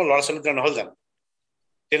সিহঁতো মোৰ ল'ৰা ছোৱালী নহ'ল জানো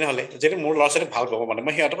তেনেহ'লে যদি মোৰ ল'ৰা ছোৱালীক ভাল পাব মানে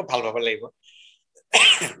মই সিহঁতকো ভাল পাব লাগিব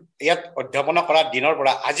ইয়াত অধ্যাপনা কৰা দিনৰ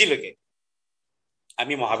পৰা আজিলৈকে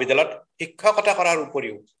আমি মহাবিদ্যালয়ত শিক্ষকতা কৰাৰ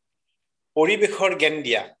উপৰিও পৰিৱেশৰ জ্ঞান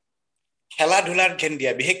দিয়া খেলা ধূলাৰ জ্ঞান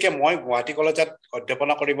দিয়া বিশেষকৈ মই গুৱাহাটী কলেজত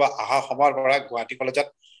অধ্যাপনা কৰিব অহা সময়ৰ পৰা গুৱাহাটী কলেজত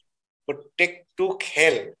প্ৰত্যেকটো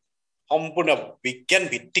খেল সম্পূৰ্ণ বিজ্ঞান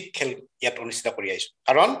ভিত্তিক খেল ইয়াত অনুষ্ঠিত কৰি আহিছো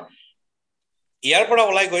কাৰণ ইয়াৰ পৰা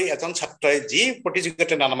ওলাই গৈ এজন ছাত্ৰই যি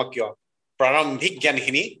প্ৰতিযোগিতাতে নানামক কিয় প্ৰাৰম্ভিক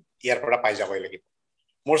জ্ঞানখিনি ইয়াৰ পৰা পাই যাবই লাগিব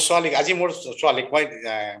মোৰ ছোৱালীক আজি মোৰ ছোৱালীক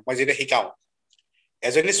মই যেতিয়া শিকাওঁ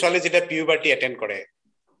এজনী ছোৱালী যেতিয়া পিউবাৰ্টি এটেণ্ড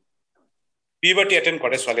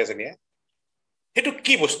কৰে ছোৱালী এজনীয়ে সেইটো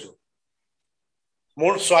কি বস্তু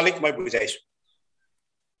মোৰ ছোৱালীক মই বুজাইছো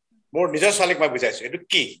মোৰ নিজৰ ছোৱালীক মই বুজাইছো এইটো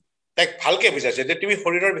কি তাইক ভালকে বুজাইছো যে তুমি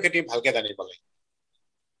শৰীৰৰ বিষয়ে তুমি ভালকে জানিব লাগে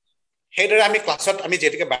সেইদৰে আমি ক্লাছত আমি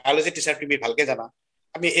যেতিয়াকে বায়োলজি টিচাৰ তুমি ভালকে জানা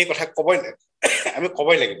আমি এই কথা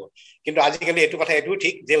ক'বই লাগিব কিন্তু আজিকালি এইটো কথা এইটো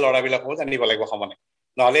ঠিক যে ল'ৰাবিলাকো জানিব লাগিব সমানে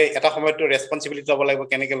নহলে এটা সময়তো ৰেসপন্সিবিলিটি ল'ব লাগিব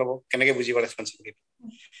কেনেকে বুজিব ৰেসপন্সিবিলিটি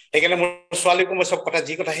সেইকাৰণে মোৰ ছোৱালীকো মই সব কথা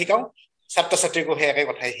যি কথা শিকাওঁ ছাত্ৰ ছাত্ৰীকো সেই একে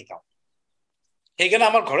কথাই শিকাওঁ সেইকাৰণে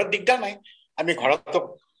আমাৰ ঘৰত দিগদাৰ নাই আমি ঘৰত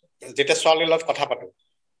যেতিয়া ছোৱালীৰ লগত কথা পাতো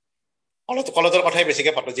কলেজৰ কথাই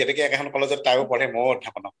বেছিকে পাতো যেতিয়াকে এখন কলেজত তাইও পঢ়ে ময়ো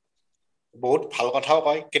অধ্যাপনা বহুত ভাল কথাও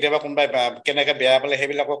কয় কেতিয়াবা কোনোবাই কেনেকে বেয়া পালে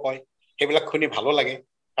সেইবিলাকো কয় সেইবিলাক শুনি ভালো লাগে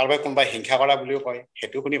কাৰোবাই কোনোবাই হিংসা কৰা বুলিও কয়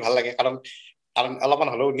সেইটো শুনি ভাল লাগে কাৰণ অলপমান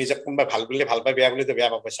হ'লেও নিজক কোনোবাই ভাল বুলি ভাল পায় বেয়া বুলি বেয়া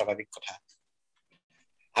পাব স্বাভাৱিক কথা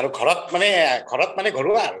আৰু ঘৰত মানে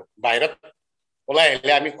ঘৰুৱা আৰু বাহিৰত ওলাই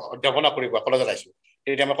আহিলে আমি অধ্যাপনা কৰিব কলেজত আহিছো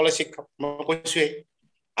তেতিয়া আমি কলেজ শিক্ষক মই কৈছোৱেই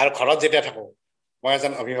আৰু ঘৰত যেতিয়া থাকো মই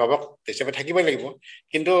এজন অভিভাৱক হিচাপে থাকিবই লাগিব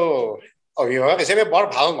কিন্তু অভিভাৱক হিচাপে বৰ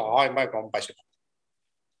ভাল নহয় মই গম পাইছো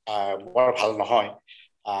বৰ ভাল নহয়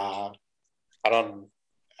কাৰণ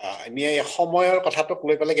আমি সময়ৰ কথাটোক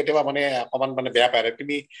লৈ পেলাই কেতিয়াবা মানে অকমান মানে বেয়া পায়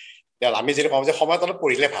তুমি আমি যদি কওঁ যে সময়ত অলপ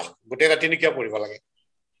পঢ়িলে ভাল গোটেই ৰাতিনো কিয় পঢ়িব লাগে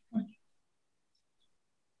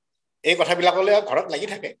এই কথাবিলাকলৈ ঘৰত লাগি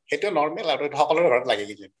থাকে সেইটো নৰ্মেল আৰু সকলোৰে ঘৰত লাগে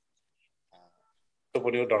কিন্তু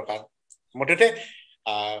টোপনিও দৰকাৰ মুঠতে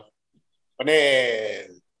মানে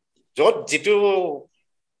য'ত যিটো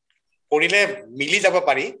কৰিলে মিলি যাব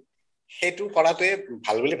পাৰি সেইটো কৰাটোৱে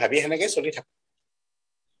ভাল বুলি ভাবি হেনেকে চলি থাকো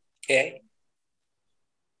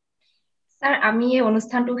স্যাৰ আমি এই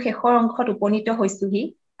অনুষ্ঠানটো শেষৰ অংশত উপনীত হৈছোহি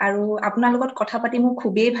আৰু আপোনাৰ লগত কথা পাতি মোৰ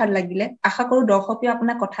খুবেই ভাল লাগিলে আশা কৰো দৰ্শকে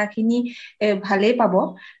আপোনাৰ কথাখিনি ভালেই পাব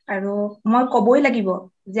আৰু মই ক'বই লাগিব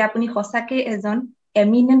যে আপুনি সঁচাকৈ এজন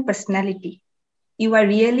eminent personality you are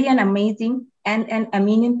really an amazing and an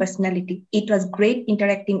eminent personality it was great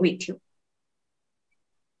interacting with you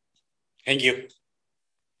thank you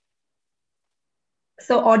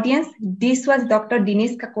so audience this was Dr.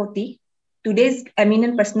 Drdineshkakati today's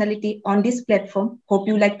eminent personality on this platform. Hope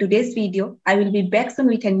you like today's video. I will be back soon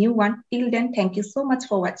with a new one. Till then, thank you so much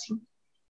for watching.